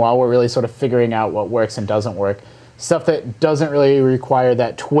meantime, while we're really sort of figuring out what works and doesn't work, stuff that doesn't really require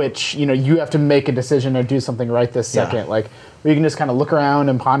that twitch, you have to make a decision or do something right this second. Where you can just kind of look around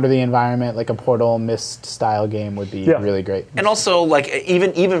and ponder the environment, like a Portal Myst style game would be really great. And also,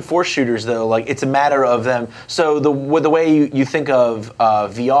 even for shooters though, it's a matter of them. So the way you think of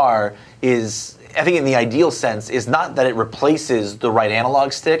VR is, I think in the ideal sense, is not that it replaces the right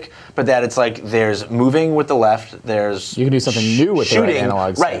analog stick, but that it's there's moving with the left, there's you can do something new with shooting, the right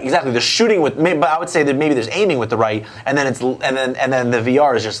analog stick. Right, exactly. There's shooting with, but I would say that maybe there's aiming with the right, and then then the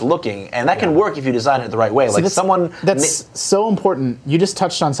VR is just looking, and that can work if you design it the right way. That's so important. You just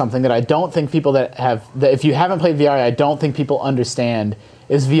touched on something that I don't think people that if you haven't played VR, I don't think people understand.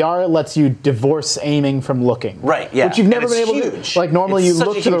 Is VR lets you divorce aiming from looking. Right, yeah. Which you've never been able to do. Normally you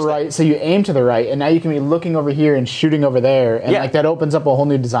look to the right, so you aim to the right, and now you can be looking over here and shooting over there. And that opens up a whole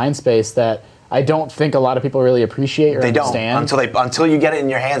new design space that I don't think a lot of people really appreciate or understand. They don't until you get it in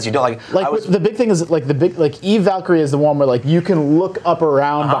your hands. You don't the big thing is Eve Valkyrie is the one where you can look up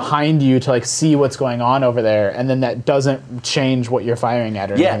around behind you to see what's going on over there, and then that doesn't change what you're firing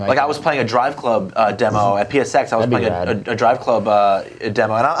at or anything like that. I was playing a Drive Club demo at PSX. I was playing a Drive Club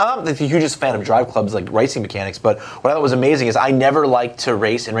demo, and I'm not the hugest fan of Drive Club's racing mechanics, but what I thought was amazing is I never like to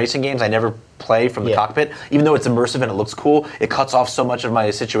race in racing games. I never play from the cockpit, even though it's immersive and it looks cool. It cuts off so much of my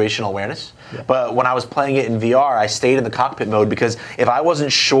situational awareness. But when I was playing it in VR, I stayed in the cockpit mode because if I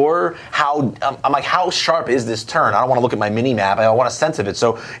wasn't sure how sharp is this turn? I don't want to look at my mini map. I want a sense of it.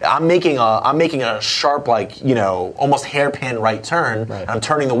 So I'm making a sharp, almost hairpin right turn. Right. And I'm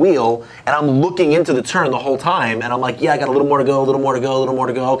turning the wheel and I'm looking into the turn the whole time. And I'm I got a little more to go, a little more to go, a little more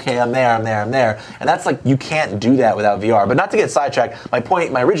to go. Okay, I'm there. And that's you can't do that without VR. But not to get sidetracked.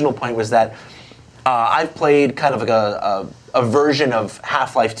 My original point was that I've played kind of a version of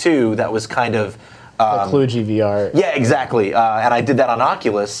Half-Life 2 that was kind of Kluge VR. Yeah, exactly. And I did that on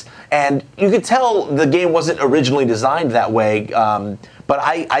Oculus, and you could tell the game wasn't originally designed that way. But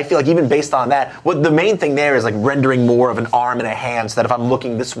I feel like even based on that, what the main thing there is like rendering more of an arm and a hand, so that if I'm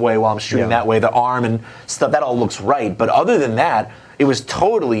looking this way while I'm shooting that way, the arm and stuff, that all looks right. But other than that, it was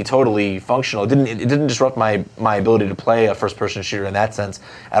totally functional. It didn't disrupt my ability to play a first-person shooter in that sense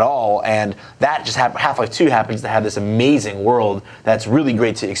at all. And that just Half-Life 2 happens to have this amazing world that's really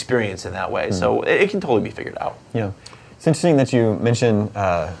great to experience in that way. So it can totally be figured out. Yeah, it's interesting that you mentioned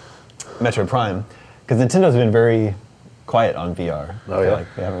Metroid Prime, because Nintendo's been very quiet on VR. I feel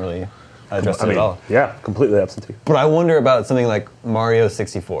like they haven't really addressed it at all. Yeah, completely absentee. But I wonder about something like Mario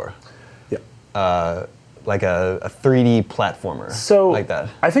 64. Yeah. Like a 3D platformer, like that.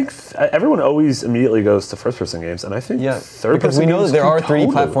 I think everyone always immediately goes to first-person games, and I think third-person because we know that there are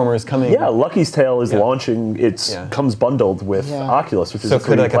 3D platformers coming. Yeah, Lucky's Tale is launching. It comes bundled with Oculus, which is a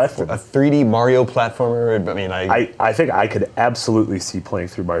 3D platform. A 3D Mario platformer. I mean, I think I could absolutely see playing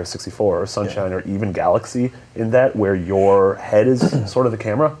through Mario 64 or Sunshine or even Galaxy in that, where your head is sort of the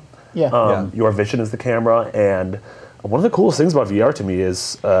camera. Your vision is the camera, and one of the coolest things about VR to me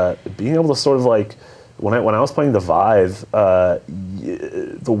is being able to sort of like. When I was playing the Vive,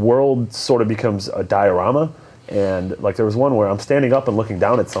 the world sort of becomes a diorama, and like there was one where I'm standing up and looking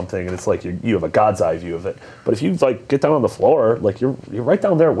down at something, and it's like you have a god's eye view of it. But if you like get down on the floor, like you're right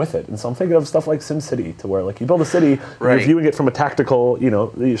down there with it. And so I'm thinking of stuff like SimCity, to where like you build a city, and you're viewing it from a tactical,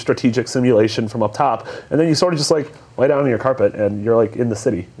 the strategic simulation from up top, and then you sort of just like lay down on your carpet, and you're like in the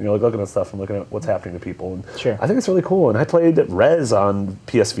city, and you're like looking at stuff and looking at what's happening to people. And I think it's really cool. And I played Rez on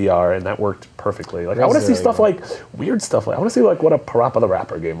PSVR, and that worked perfectly. Like I want to see stuff like weird stuff. Like I want to see like what a Parappa the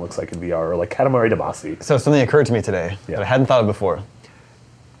Rapper game looks like in VR, or like Katamari Damacy. So something occurred to me today that I hadn't thought of before.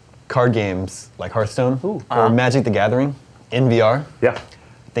 Card games like Hearthstone or Magic the Gathering in VR. Yeah.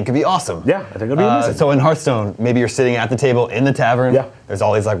 I think could be awesome. Yeah, I think it'd be amazing. So in Hearthstone, maybe you're sitting at the table in the tavern. Yeah. There's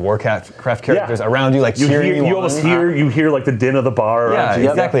all these like Warcraft characters around you, like cheering you on. You almost hear like the din of the bar. Yeah,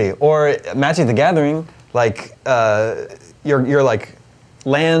 exactly. Or Magic the Gathering, like you're like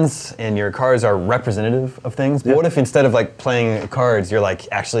lands and your cards are representative of things. But what if instead of like playing cards, you're like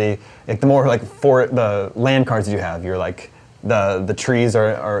actually like the more like for the land cards that you have, you're like the trees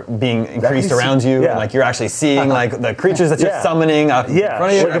are being increased around you, and like you're actually seeing like the creatures that you're summoning up in front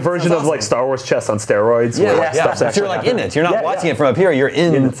of you. Like a version of like Star Wars chess on steroids. But you're like in it. You're not watching it from up here. You're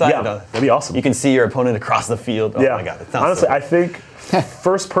inside. That'd be awesome. You can see your opponent across the field. Oh my god! It sounds honestly, I think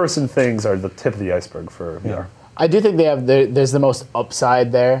first-person things are the tip of the iceberg for VR. I do think there's the most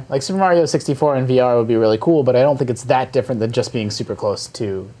upside there. Like Super Mario 64 in VR would be really cool, but I don't think it's that different than just being super close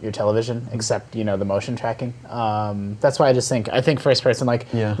to your television, except the motion tracking. That's why I think first person, like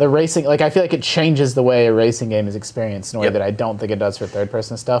the racing, like I feel like it changes the way a racing game is experienced in a way that I don't think it does for third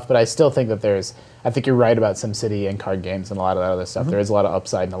person stuff. But I still think that I think you're right about SimCity and card games and a lot of that other stuff. There is a lot of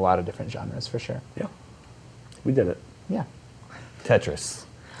upside in a lot of different genres for sure. Yeah, we did it. Yeah. Tetris.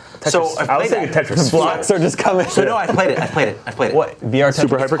 So I was thinking Tetris. Blocks are just coming. So no, I played it. What? VR Tetris?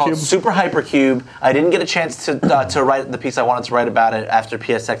 Super Hypercube? Super Hypercube. I didn't get a chance to write the piece I wanted to write about it after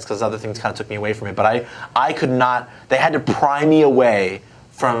PSX because other things kind of took me away from it. But I could not. They had to pry me away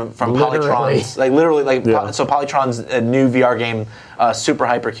from Polytron's, like literally, like so Polytron's new VR game, Super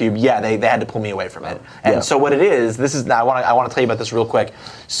Hypercube. Yeah, they had to pull me away from it. And so what it is, I want to tell you about this real quick.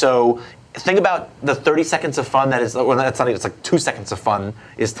 So. Think about the 30 seconds of fun that is, well, that's not even, it's like 2 seconds of fun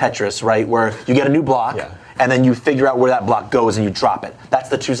is Tetris, right? Where you get a new block, and then you figure out where that block goes and you drop it. That's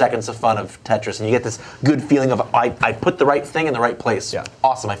the 2 seconds of fun of Tetris, and you get this good feeling of, I put the right thing in the right place. Yeah.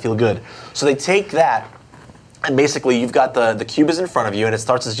 Awesome, I feel good. So they take that, and basically you've got the cube is in front of you, and it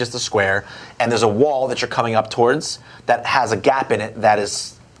starts as just a square, and there's a wall that you're coming up towards that has a gap in it that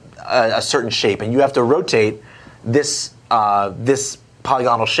is a certain shape, and you have to rotate this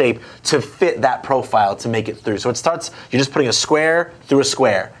polygonal shape to fit that profile to make it through. So it starts, you're just putting a square through a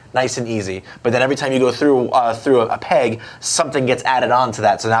square, nice and easy. But then every time you go through a peg, something gets added on to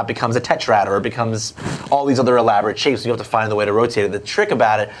that. So now it becomes a tetrad, or it becomes all these other elaborate shapes. You have to find the way to rotate it. The trick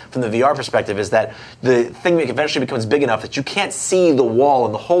about it from the VR perspective is that the thing eventually becomes big enough that you can't see the wall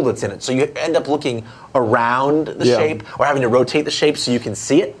and the hole that's in it. So you end up looking around the shape, or having to rotate the shape so you can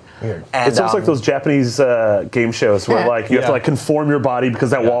see it. Weird. It's almost like those Japanese game shows where like you have to like conform your body because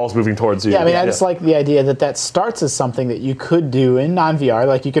that wall is moving towards you. Yeah, I mean, I just like the idea that starts as something that you could do in non-VR.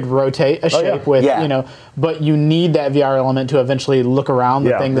 Like you could rotate a shape with, but you need that VR element to eventually look around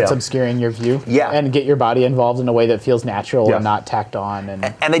the thing that's obscuring your view and get your body involved in a way that feels natural and not tacked on.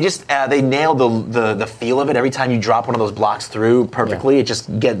 And they just, they nail the feel of it. Every time you drop one of those blocks through perfectly, it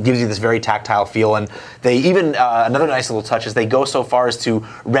just gives you this very tactile feel. And they even, another nice little touch is they go so far as to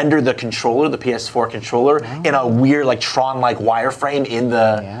render under the controller, the PS4 controller, in a weird like Tron-like wireframe in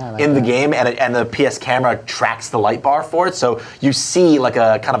the game, and the PS camera tracks the light bar for it. So you see like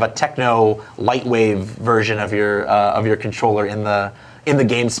a kind of a techno light wave version of your controller in the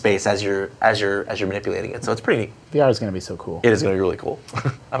game space as you're manipulating it. So it's pretty neat. VR is going to be so cool. It is going to be really cool.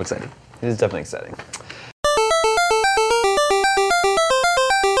 I'm excited. It is definitely exciting.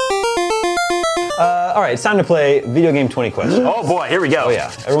 All right, it's time to play Video Game 20 Questions. Oh boy, here we go. Oh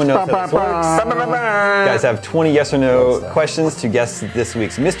yeah, everyone knows how this works. You guys have 20 yes or no questions to guess this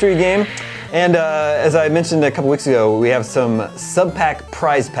week's mystery game. And as I mentioned a couple weeks ago, we have some sub-pack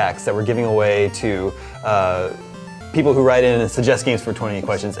prize packs that we're giving away to people who write in and suggest games for 20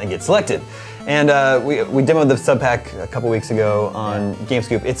 questions and get selected. And we demoed the sub-pack a couple weeks ago on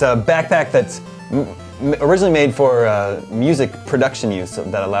GameScoop. It's a backpack that's originally made for music production use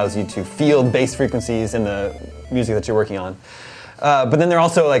that allows you to field bass frequencies in the music that you're working on. But then they're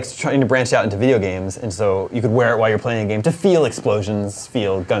also like trying to branch out into video games, and so you could wear it while you're playing a game to feel explosions,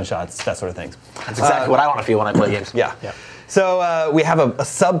 feel gunshots, that sort of thing. That's exactly what I want to feel when I play games. Yeah. So we have a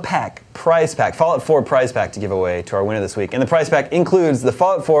sub-pack prize pack, Fallout 4 prize pack to give away to our winner this week. And the prize pack includes the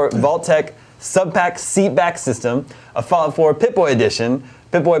Fallout 4 Vault-Tec sub-pack seat back system, a Fallout 4 Pip-Boy edition,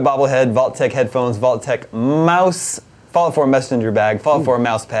 Pip-Boy bobblehead, Vault-Tec headphones, Vault-Tec mouse, Fallout 4 messenger bag, Fallout 4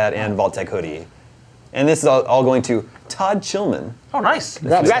 mouse pad, and Vault-Tec hoodie. And this is all going to Todd Chillman. Oh, nice.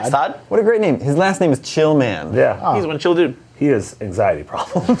 Congrats, Todd. What a great name. His last name is Chillman. Yeah. He's one chill dude. He has anxiety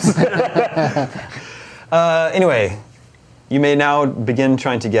problems. Anyway, you may now begin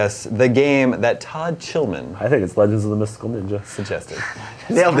trying to guess the game that Todd Chillman I think it's Legends of the Mystical Ninja. suggested.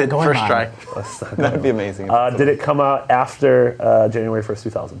 Nailed it going first on. try. That would be amazing. Did it come out after January 1st,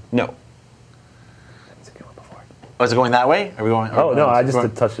 2000? No. Did it come out before? Oh, is it going that way? Are we going? Oh, no, I just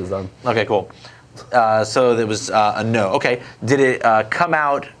did touches on. Okay, cool. So there was a no. Okay. Did it come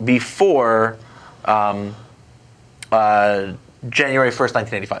out before January 1st,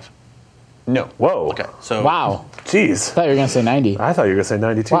 1985? No. Whoa. Okay. So Wow. Jeez. I thought you were going to say 90. I thought you were going to say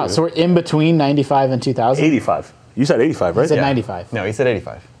 92. Wow, so we're in between 95 and 2000? 85. You said 85, right? I said Yeah. 95. No, he said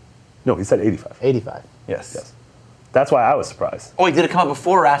 85. No, he said 85. 85. Yes. That's why I was surprised. Oh, wait, did it come out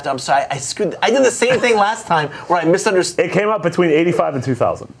before or after? I'm sorry. I screwed. I did the same thing last time where I misunderstood. It came out between 85 and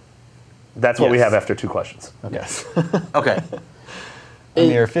 2000. That's what we Yes. have after 2 questions. Yes. Okay. A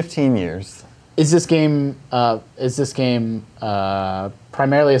mere 15 years. Is this game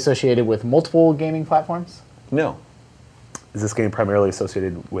primarily associated with multiple gaming platforms? No. Is this game primarily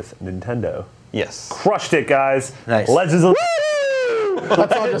associated with Nintendo? Yes. Crushed it, guys. Nice. Legends of...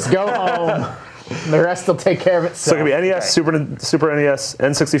 Let's all just go home. The rest will take care of itself. So it could be NES, Super NES,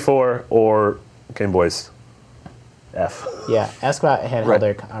 N64, or Game Boys. F. Yeah, ask about handheld Right.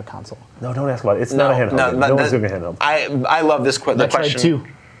 or console. No, don't ask about it. It's not a handheld. No one's doing a handheld. I love this the Metroid question. 2.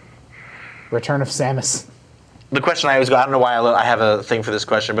 Return of Samus. The question I always go. I don't know why I have a thing for this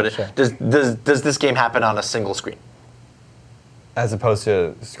question, but Sure. does this game happen on a single screen? As opposed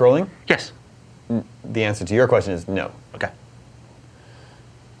to scrolling, Yes. the answer to your question is no. Okay.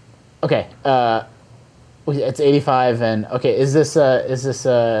 Okay, it's 85 and okay. Is this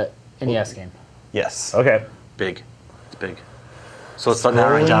a NES game? Yes. Okay. Big. It's big. So let's start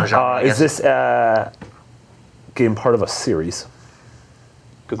narrowing down genre. I Is guess. this game part of a series?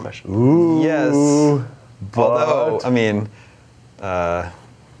 Good question? Yes. Although,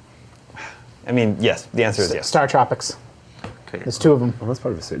 yes. The answer is yes. Star Tropics. Okay. There's 2 of them. Well, that's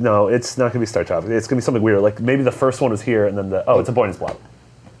part of a series. No, it's not going to be Star Tropics. It's going to be something weird. Like maybe the first one was here, and then it's a Boy and His Blob.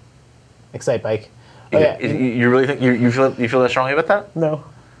 Excite Bike. Oh yeah, You really think you feel that strongly about that? No.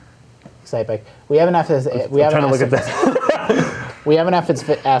 Excite Bike. We haven't asked. We I'm haven't trying to look at asked. that. We haven't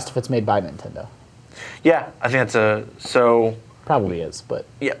asked if it's made by Nintendo. Yeah, I think that's a so. Probably is, but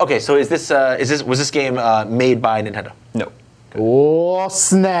Yeah. Okay. So was this game made by Nintendo? No. oh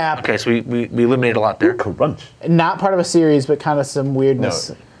snap! Okay. So we eliminated a lot there. Crunch. Not part of a series, but kind of some No.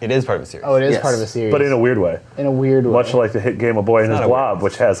 weirdness. It is part of a series. Oh, it is Yes. part of a series, But in a weird way. in a weird way. Much like the hit game A Boy and His not a Blob, weird-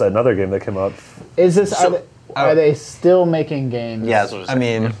 which has another game that came out. Is this? So- are they still making games? Yeah. That's what I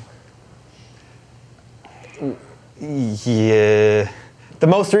mean, yeah. The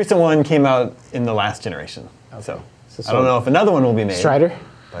most recent one came out in the last generation. So So I don't know if another one will be made. Strider.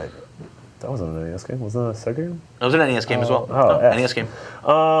 But That wasn't an NES game. Wasn't that a Sega game? It was an NES game as well. Oh, No, F. NES game.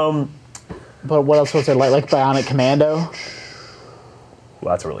 But what else was there? Like Bionic Commando.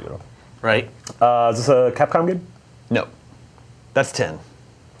 Well, that's a really good one. Right. Is this a Capcom game? no. That's 10.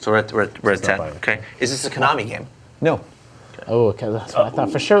 So we're at 10. fine. Okay. Is this a Konami game? No. Oh, okay, that's what I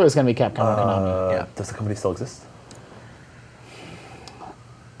thought for sure it was going to be Capcom or Konami. Yeah. Does the company still exist?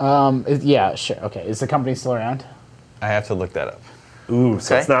 Yeah, sure. Okay, is the company still around? I have to look that up. Ooh,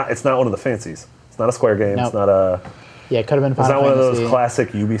 so Okay. it's not one of the fancies. It's not a Square game. Nope. It's not a. Yeah, it could have been It's Final not one of those Fantasy. classic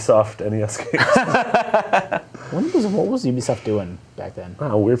Ubisoft NES games. What was Ubisoft doing back then?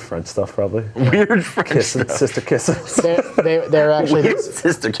 Oh, weird French stuff, probably. Weird French Kissing, stuff. sister kisses. They're actually Weird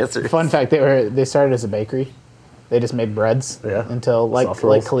sister kisser. fun fact. They started as a bakery. They just made breads Yeah. until Soft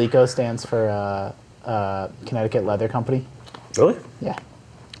like rolls. Coleco stands for Connecticut Leather Company. Really? Yeah.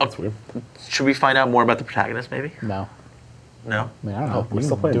 That's weird. Should we find out more about the protagonist, maybe? No. No. I mean, I don't know. We're You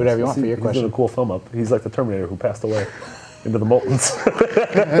still can playing. do whatever you want He's- for your he's question. doing a cool thumb up. He's like the Terminator who passed away into the Moltons.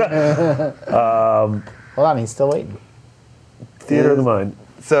 Hold on, he's still waiting. Theater of the mind.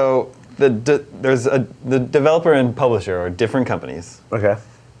 So the developer and publisher are different companies. Okay.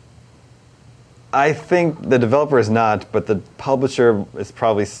 I think the developer is not, but the publisher is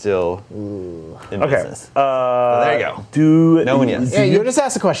probably still in Okay. business. There you go. No one yes. Yeah, you just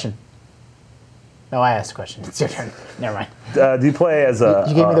asked a question. No, I asked a question. It's your turn. Never mind. Do you play as a?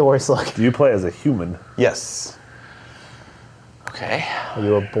 You gave me the worst look. Do you play as a human? Yes. Okay. Are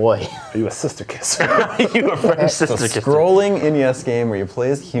you a boy? Are you a sister kisser? You a French So sister kisser. scrolling NES game where you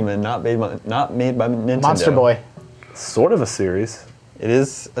play as a human, not made by Nintendo. Monster Boy. Sort of a series. It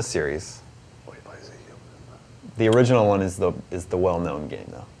is a series. The original one is the well-known game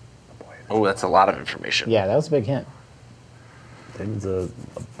though. Oh, that's a lot of information. Yeah, that was a big hint. Damon's a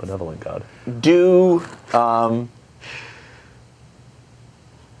benevolent god. Do I'm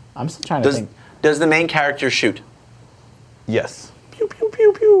still trying to does think. does the main character shoot? Yes. Pew pew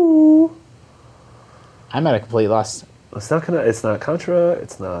pew pew. I'm at a complete loss. It's not Contra.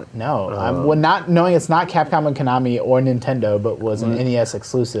 It's not. No, I'm well, not knowing it's not Capcom and Konami or Nintendo, but was an NES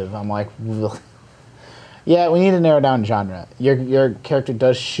exclusive. I'm like, ugh. Yeah, we need to narrow down genre. Your character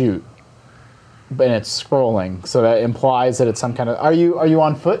does shoot, but it's scrolling, so that implies that it's some kind of. Are you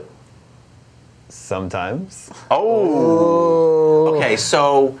on foot? Sometimes. Oh. Okay,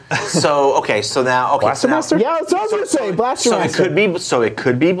 so now Blaster Master? Yeah, that's what I was gonna say. Blaster So Master. it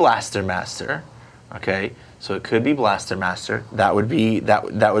could be Blaster Master. Okay. So it could be Blaster Master. That would be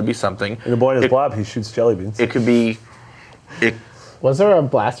something. In the Boy and his It- Blob, he shoots jelly beans. It could be Was there a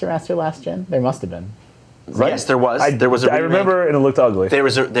Blaster Master last gen? There must have been. Yes, there was. There was a I remake. remember, and it looked ugly. There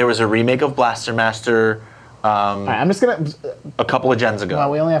was a remake of Blaster Master All right, I'm just gonna. a couple of gens ago.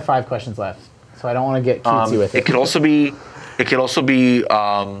 Well, we only have 5 questions left, so I don't want to get cutesy with it. It could also be.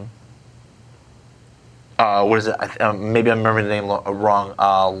 What is it? Maybe I'm remembering the name wrong.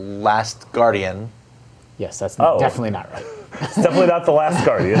 Last Guardian. Yes, that's Oh. definitely not right. It's definitely not the Last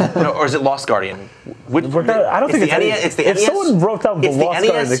Guardian. No, or is it Lost Guardian? I don't think it's any- It's the if NES. someone wrote down The it's Lost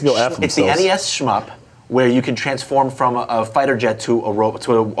Guardian, they could go F It's the themselves. NES shmup where you can transform from a fighter jet to a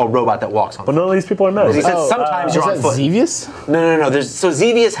robot that walks on. But none of these people are men. He said sometimes you're Is on that foot. Xevious? No. So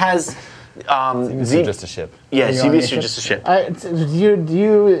Xevious has. These are just a ship. Yeah, Are you on Xevious the is just a ship.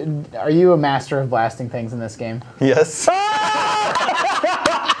 Are you a master of blasting things in this game? Yes.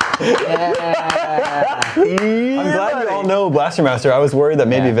 I'm glad you all know Blaster Master. I was worried that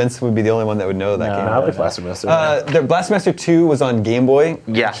maybe Yeah. Vince would be the only one that would know that game. I like Blaster Master. The Blaster Master 2 was on Game Boy.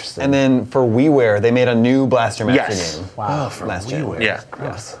 Yeah. And then for WiiWare, they made a new Blaster Master Yes. game. Wow. Last gen. Yeah.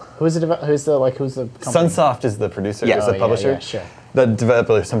 Yes. Who's the company? Sunsoft is the producer, Yeah. is the Oh, yeah, publisher. yeah, sure. The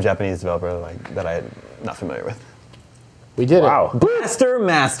developer, some Japanese developer that I'm not familiar with. We did Wow. Blaster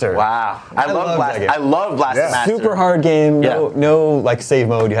Master. Wow. I love love Blaster. that game. I love Blaster Yeah. Master. Super hard game. Yeah. No like save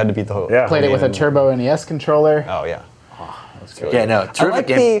mode. You had to beat the whole. Yeah. it. Played it with a game. Turbo NES controller. Oh yeah. Yeah, no. I Terrific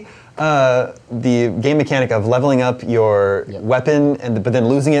like game. the game mechanic of leveling up your weapon but then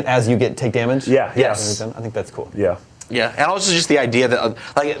losing it as you take damage. Yeah, yes. I think that's cool. Yeah. Yeah, and also just the idea that,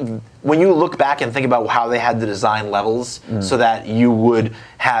 like, when you look back and think about how they had to design levels so that you would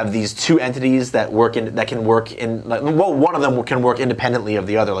have these two entities that can work in, like, well, one of them can work independently of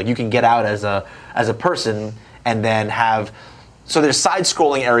the other. Like, you can get out as a person and then have, so there's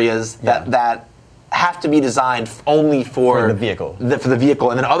side-scrolling areas that have to be designed only for the vehicle. for the vehicle,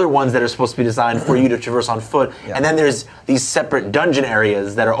 and then other ones that are supposed to be designed for you to traverse on foot. Yeah. And then there's these separate dungeon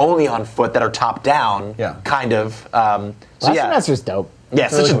areas that are only on foot, that are top down, Yeah. kind of. So Blaster yeah, Master's dope. yeah,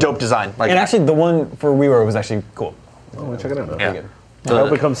 such a dope design. Like, And actually, the one for WiiWare was actually cool. Oh, check it out. yeah. good. I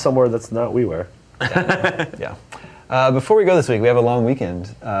hope it comes somewhere that's not WiiWare. Yeah. Before we go this week, we have a long weekend.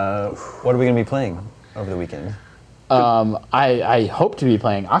 What are we going to be playing over the weekend? I hope to be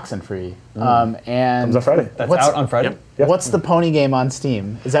playing Oxenfree. And Comes on Friday. That's what's, out on Friday. Yep. What's the pony game on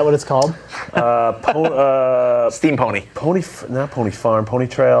Steam? Is that what it's called? Steam Pony. Not Pony Farm, Pony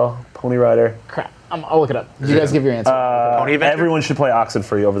Trail, Pony Rider. Crap. I'll look it up. You guys give your answer. Pony Adventure? Everyone should play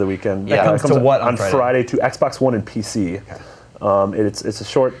Oxenfree over the weekend. That comes It to what on on Friday? Friday to Xbox One and PC. It's a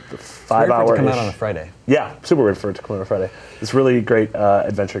short Weird for 5 it to hour. come out on a Friday. Yeah, super weird for it to come out on a Friday. It's really great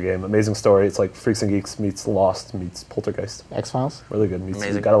adventure game. Amazing story. It's like Freaks and Geeks meets Lost meets Poltergeist. X-Files? Really good. Meets,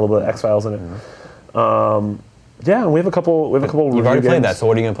 Amazing. got a little bit of X-Files in it. Yeah, and we have a couple. You've review already played games. that, so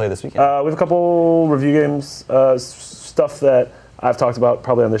what are you going to play this weekend? We have a couple review games, stuff that I've talked about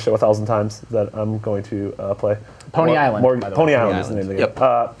probably on this show 1,000 times that I'm going to play. Pony Island, by the way. Pony Island Pony is the name of the Yep.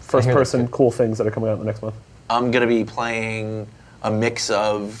 game. First I hear person, that's good. cool things that are coming out in the next month. I'm going to be playing a mix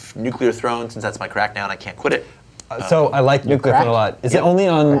of Nuclear Throne, since that's my Crackdown. I can't quit it. So I like Nuclear Throne a lot. Is it only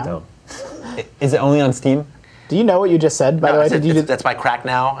on? No. Is it only on Steam? Do you know what you just said, by the No, I way? said Did you just, that's my crack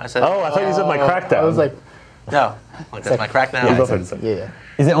now. I said, Oh, I thought you said my Crackdown. I was like, no, like, that's my crack now. We both heard it. yeah.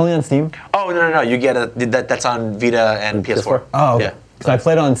 Is it only on Steam? Oh, no. You get that's on Vita and PS4. Oh, okay. Yeah. So I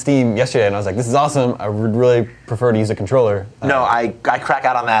played it on Steam yesterday, and I was like, "This is awesome. I would really prefer to use a controller." No, I crack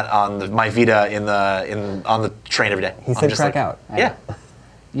out on that on my Vita on the train every day. He I'm said just crack like, out. Yeah.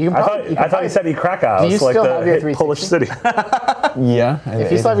 You can probably, I thought he said he Krakow. Do you It's like still the have your hit Polish 360? city. Yeah.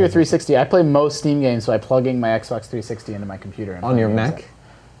 If you still have your 360, I play most Steam games by plugging my Xbox 360 into my computer. And on your playing games. Mac.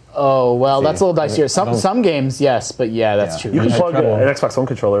 Oh, well, See, that's a little dicier. I don't- Some games, yes, but yeah, that's Yeah. true. You can I had plug trouble. an Xbox One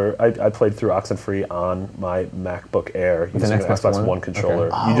controller. I played through Oxenfree on my MacBook Air using an Xbox Xbox One? One controller.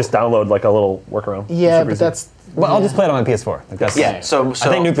 Okay. You just download like a little workaround. Yeah, Super but easy. that's... Well, I'll just play it on my PS4. Like that's Yeah. So I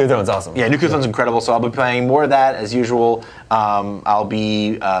think Nuclear Throne's awesome. Yeah, Nuclear Throne's incredible. So I'll be playing more of that as usual. I'll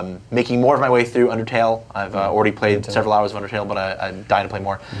be making more of my way through Undertale. I've already played several hours of Undertale, but I'm dying to play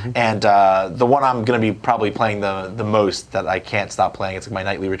more. And the one I'm going to be probably playing the most that I can't stop playing, it's like my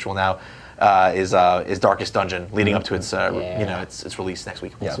nightly ritual now, is Darkest Dungeon, leading up to its its release next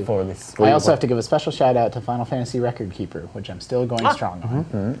week. Yeah, full release. I also have to give a special shout out to Final Fantasy Record Keeper, which I'm still going strong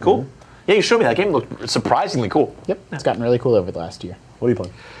on. Cool. Yeah, you showed me that game. Looked surprisingly cool. Yep, it's gotten really cool over the last year. What are you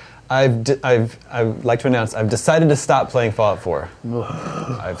playing? I'd like to announce I've decided to stop playing Fallout 4.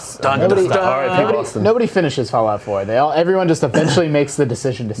 Dun, Nobody, dun, All right, dun. people, Austin. nobody finishes Fallout 4. Everyone just eventually makes the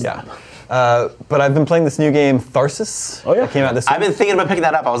decision to Yeah. stop. But I've been playing this new game, Tharsis. Oh, yeah. That came out this week. I've been thinking about picking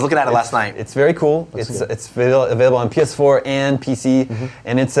that up. I was looking at it last night. It's very cool. It's available on PS4 and PC,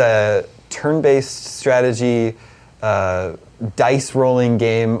 and it's a turn-based strategy dice rolling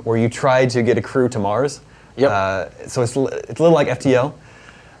game where you try to get a crew to Mars. Yep. So it's a little like FTL.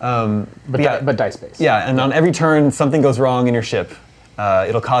 But dice-based. Yeah, and on every turn, something goes wrong in your ship.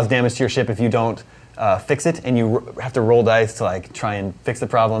 It'll cause damage to your ship if you don't fix it, and you have to roll dice to like try and fix the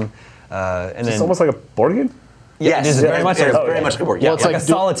problem. And It's then almost like a board game? Yes, it is very much it's like very much like a board. Yeah, Well, it's like like a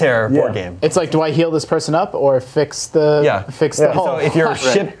solitaire board game. It's like, do I heal this person up or fix the Yeah. hull? So if your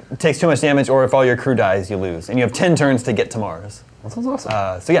ship takes too much damage, or if all your crew dies, you lose, and you have 10 turns to get to Mars. That sounds awesome.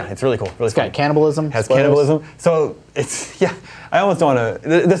 So yeah, it's really cool. Really It's got fun. cannibalism. Has spoilers. cannibalism. So it's I almost don't want to.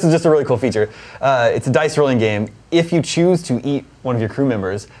 This is just a really cool feature. It's a dice rolling game. If you choose to eat one of your crew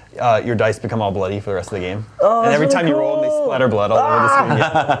members, your dice become all bloody for the rest of the game. And every that's time really you roll them, they cool. splatter blood all over the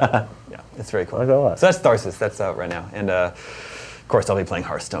screen. Yeah, it's very cool. I like that a lot. So that's Tharsis. That's out right now, and of course I'll be playing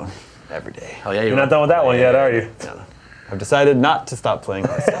Hearthstone every day. Oh yeah, You're not done with that one yet, are you? No. I've decided not to stop playing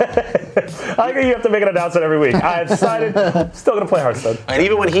Hearthstone. I think you have to make an announcement every week. I've decided I'm still going to play Hearthstone. And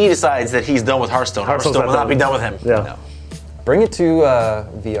even when he decides that he's done with Hearthstone, Hearthstone's Hearthstone will not not be done. done with him. Yeah. No. Bring it to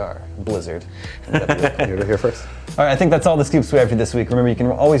VR, Blizzard. You heard it here first. All right, I think that's all the scoops we have for this week. Remember, you can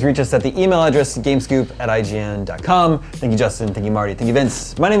always reach us at the email address gamescoop@ign.com. Thank you, Justin. Thank you, Marty. Thank you,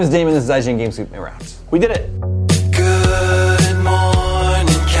 Vince. My name is Damon. This is IGN GameScoop, and we're out. We did it. Good morning,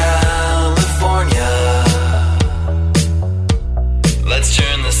 California. Let's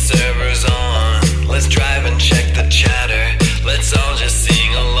turn the servers on. Let's drive and check the chatter. Let's all just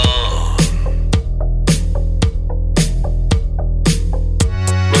sing along.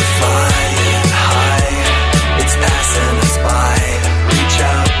 We're flying high. It's passing us by. Reach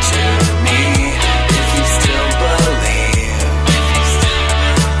out to me if you still believe.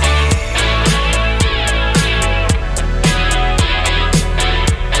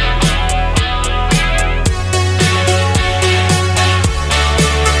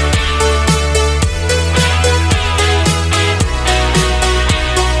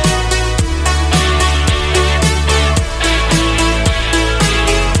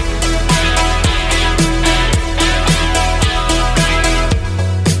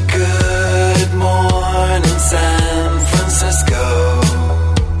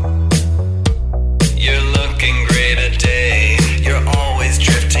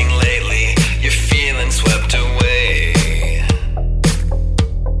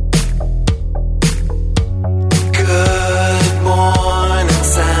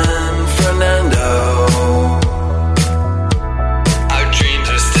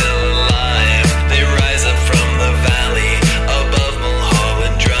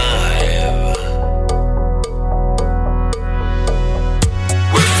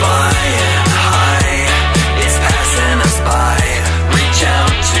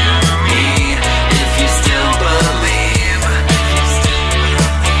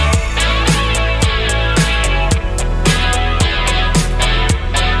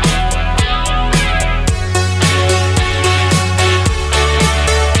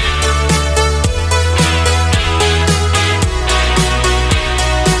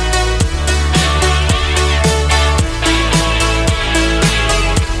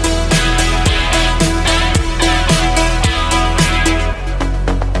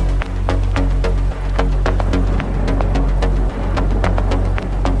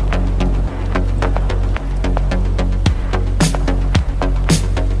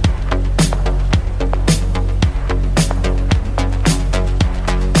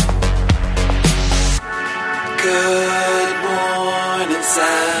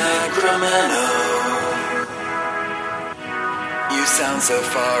 sound so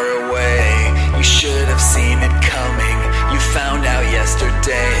far away. You should have seen it coming. You found out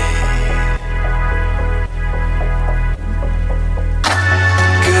yesterday.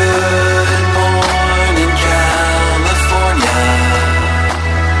 Good morning, California.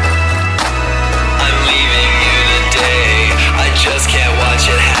 I'm leaving you today. I just can't watch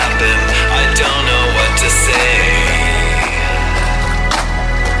it happen. I don't know what to say.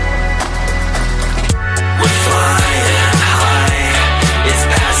 We're flying high, it's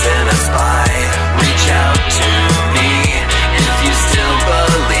passing us by. Reach out to me if you still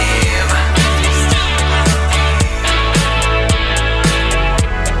believe.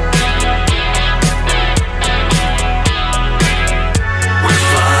 We're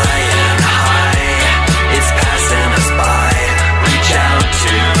flying high, it's passing us by. Reach out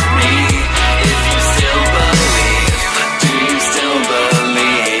to me if you still believe. Do you still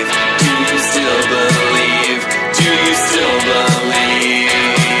believe? Do you still believe? Do you still believe?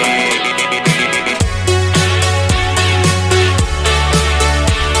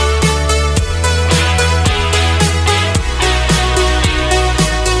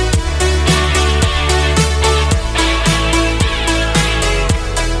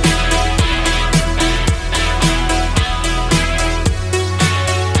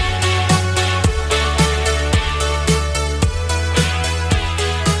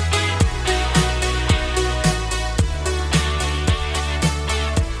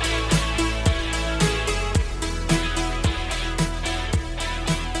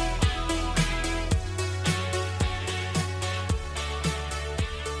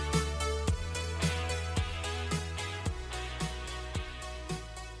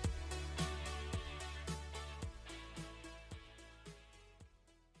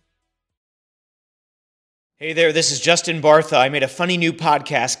 Hey there, this is Justin Bartha. I made a funny new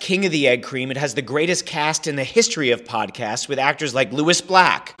podcast, King of the Egg Cream. It has the greatest cast in the history of podcasts with actors like Louis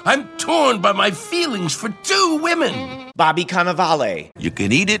Black, I'm torn by my feelings for two women. Bobby Cannavale, You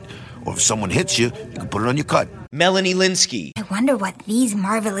can eat it, or if someone hits you, you can put it on your cut. Melanie Linsky, I wonder what these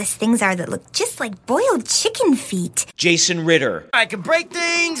marvelous things are that look just like boiled chicken feet. Jason Ritter, I can break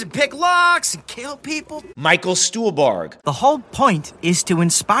things and pick locks and kill people. Michael Stuhlbarg, The whole point is to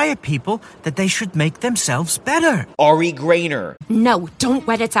inspire people that they should make themselves better. Ari Grainer, No, don't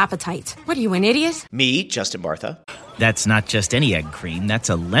whet its appetite. What are you, an idiot? me, Justin Bartha, That's not just any egg cream, that's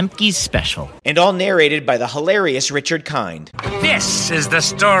a Lemke's special. and all narrated by the hilarious Richard Kind. This is the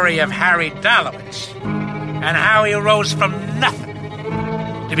story of Harry Dalowitz and how he rose from nothing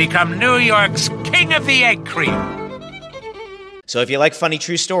to become New York's King of the Egg Cream. So if you like funny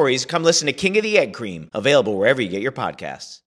true stories, come listen to King of the Egg Cream, available wherever you get your podcasts.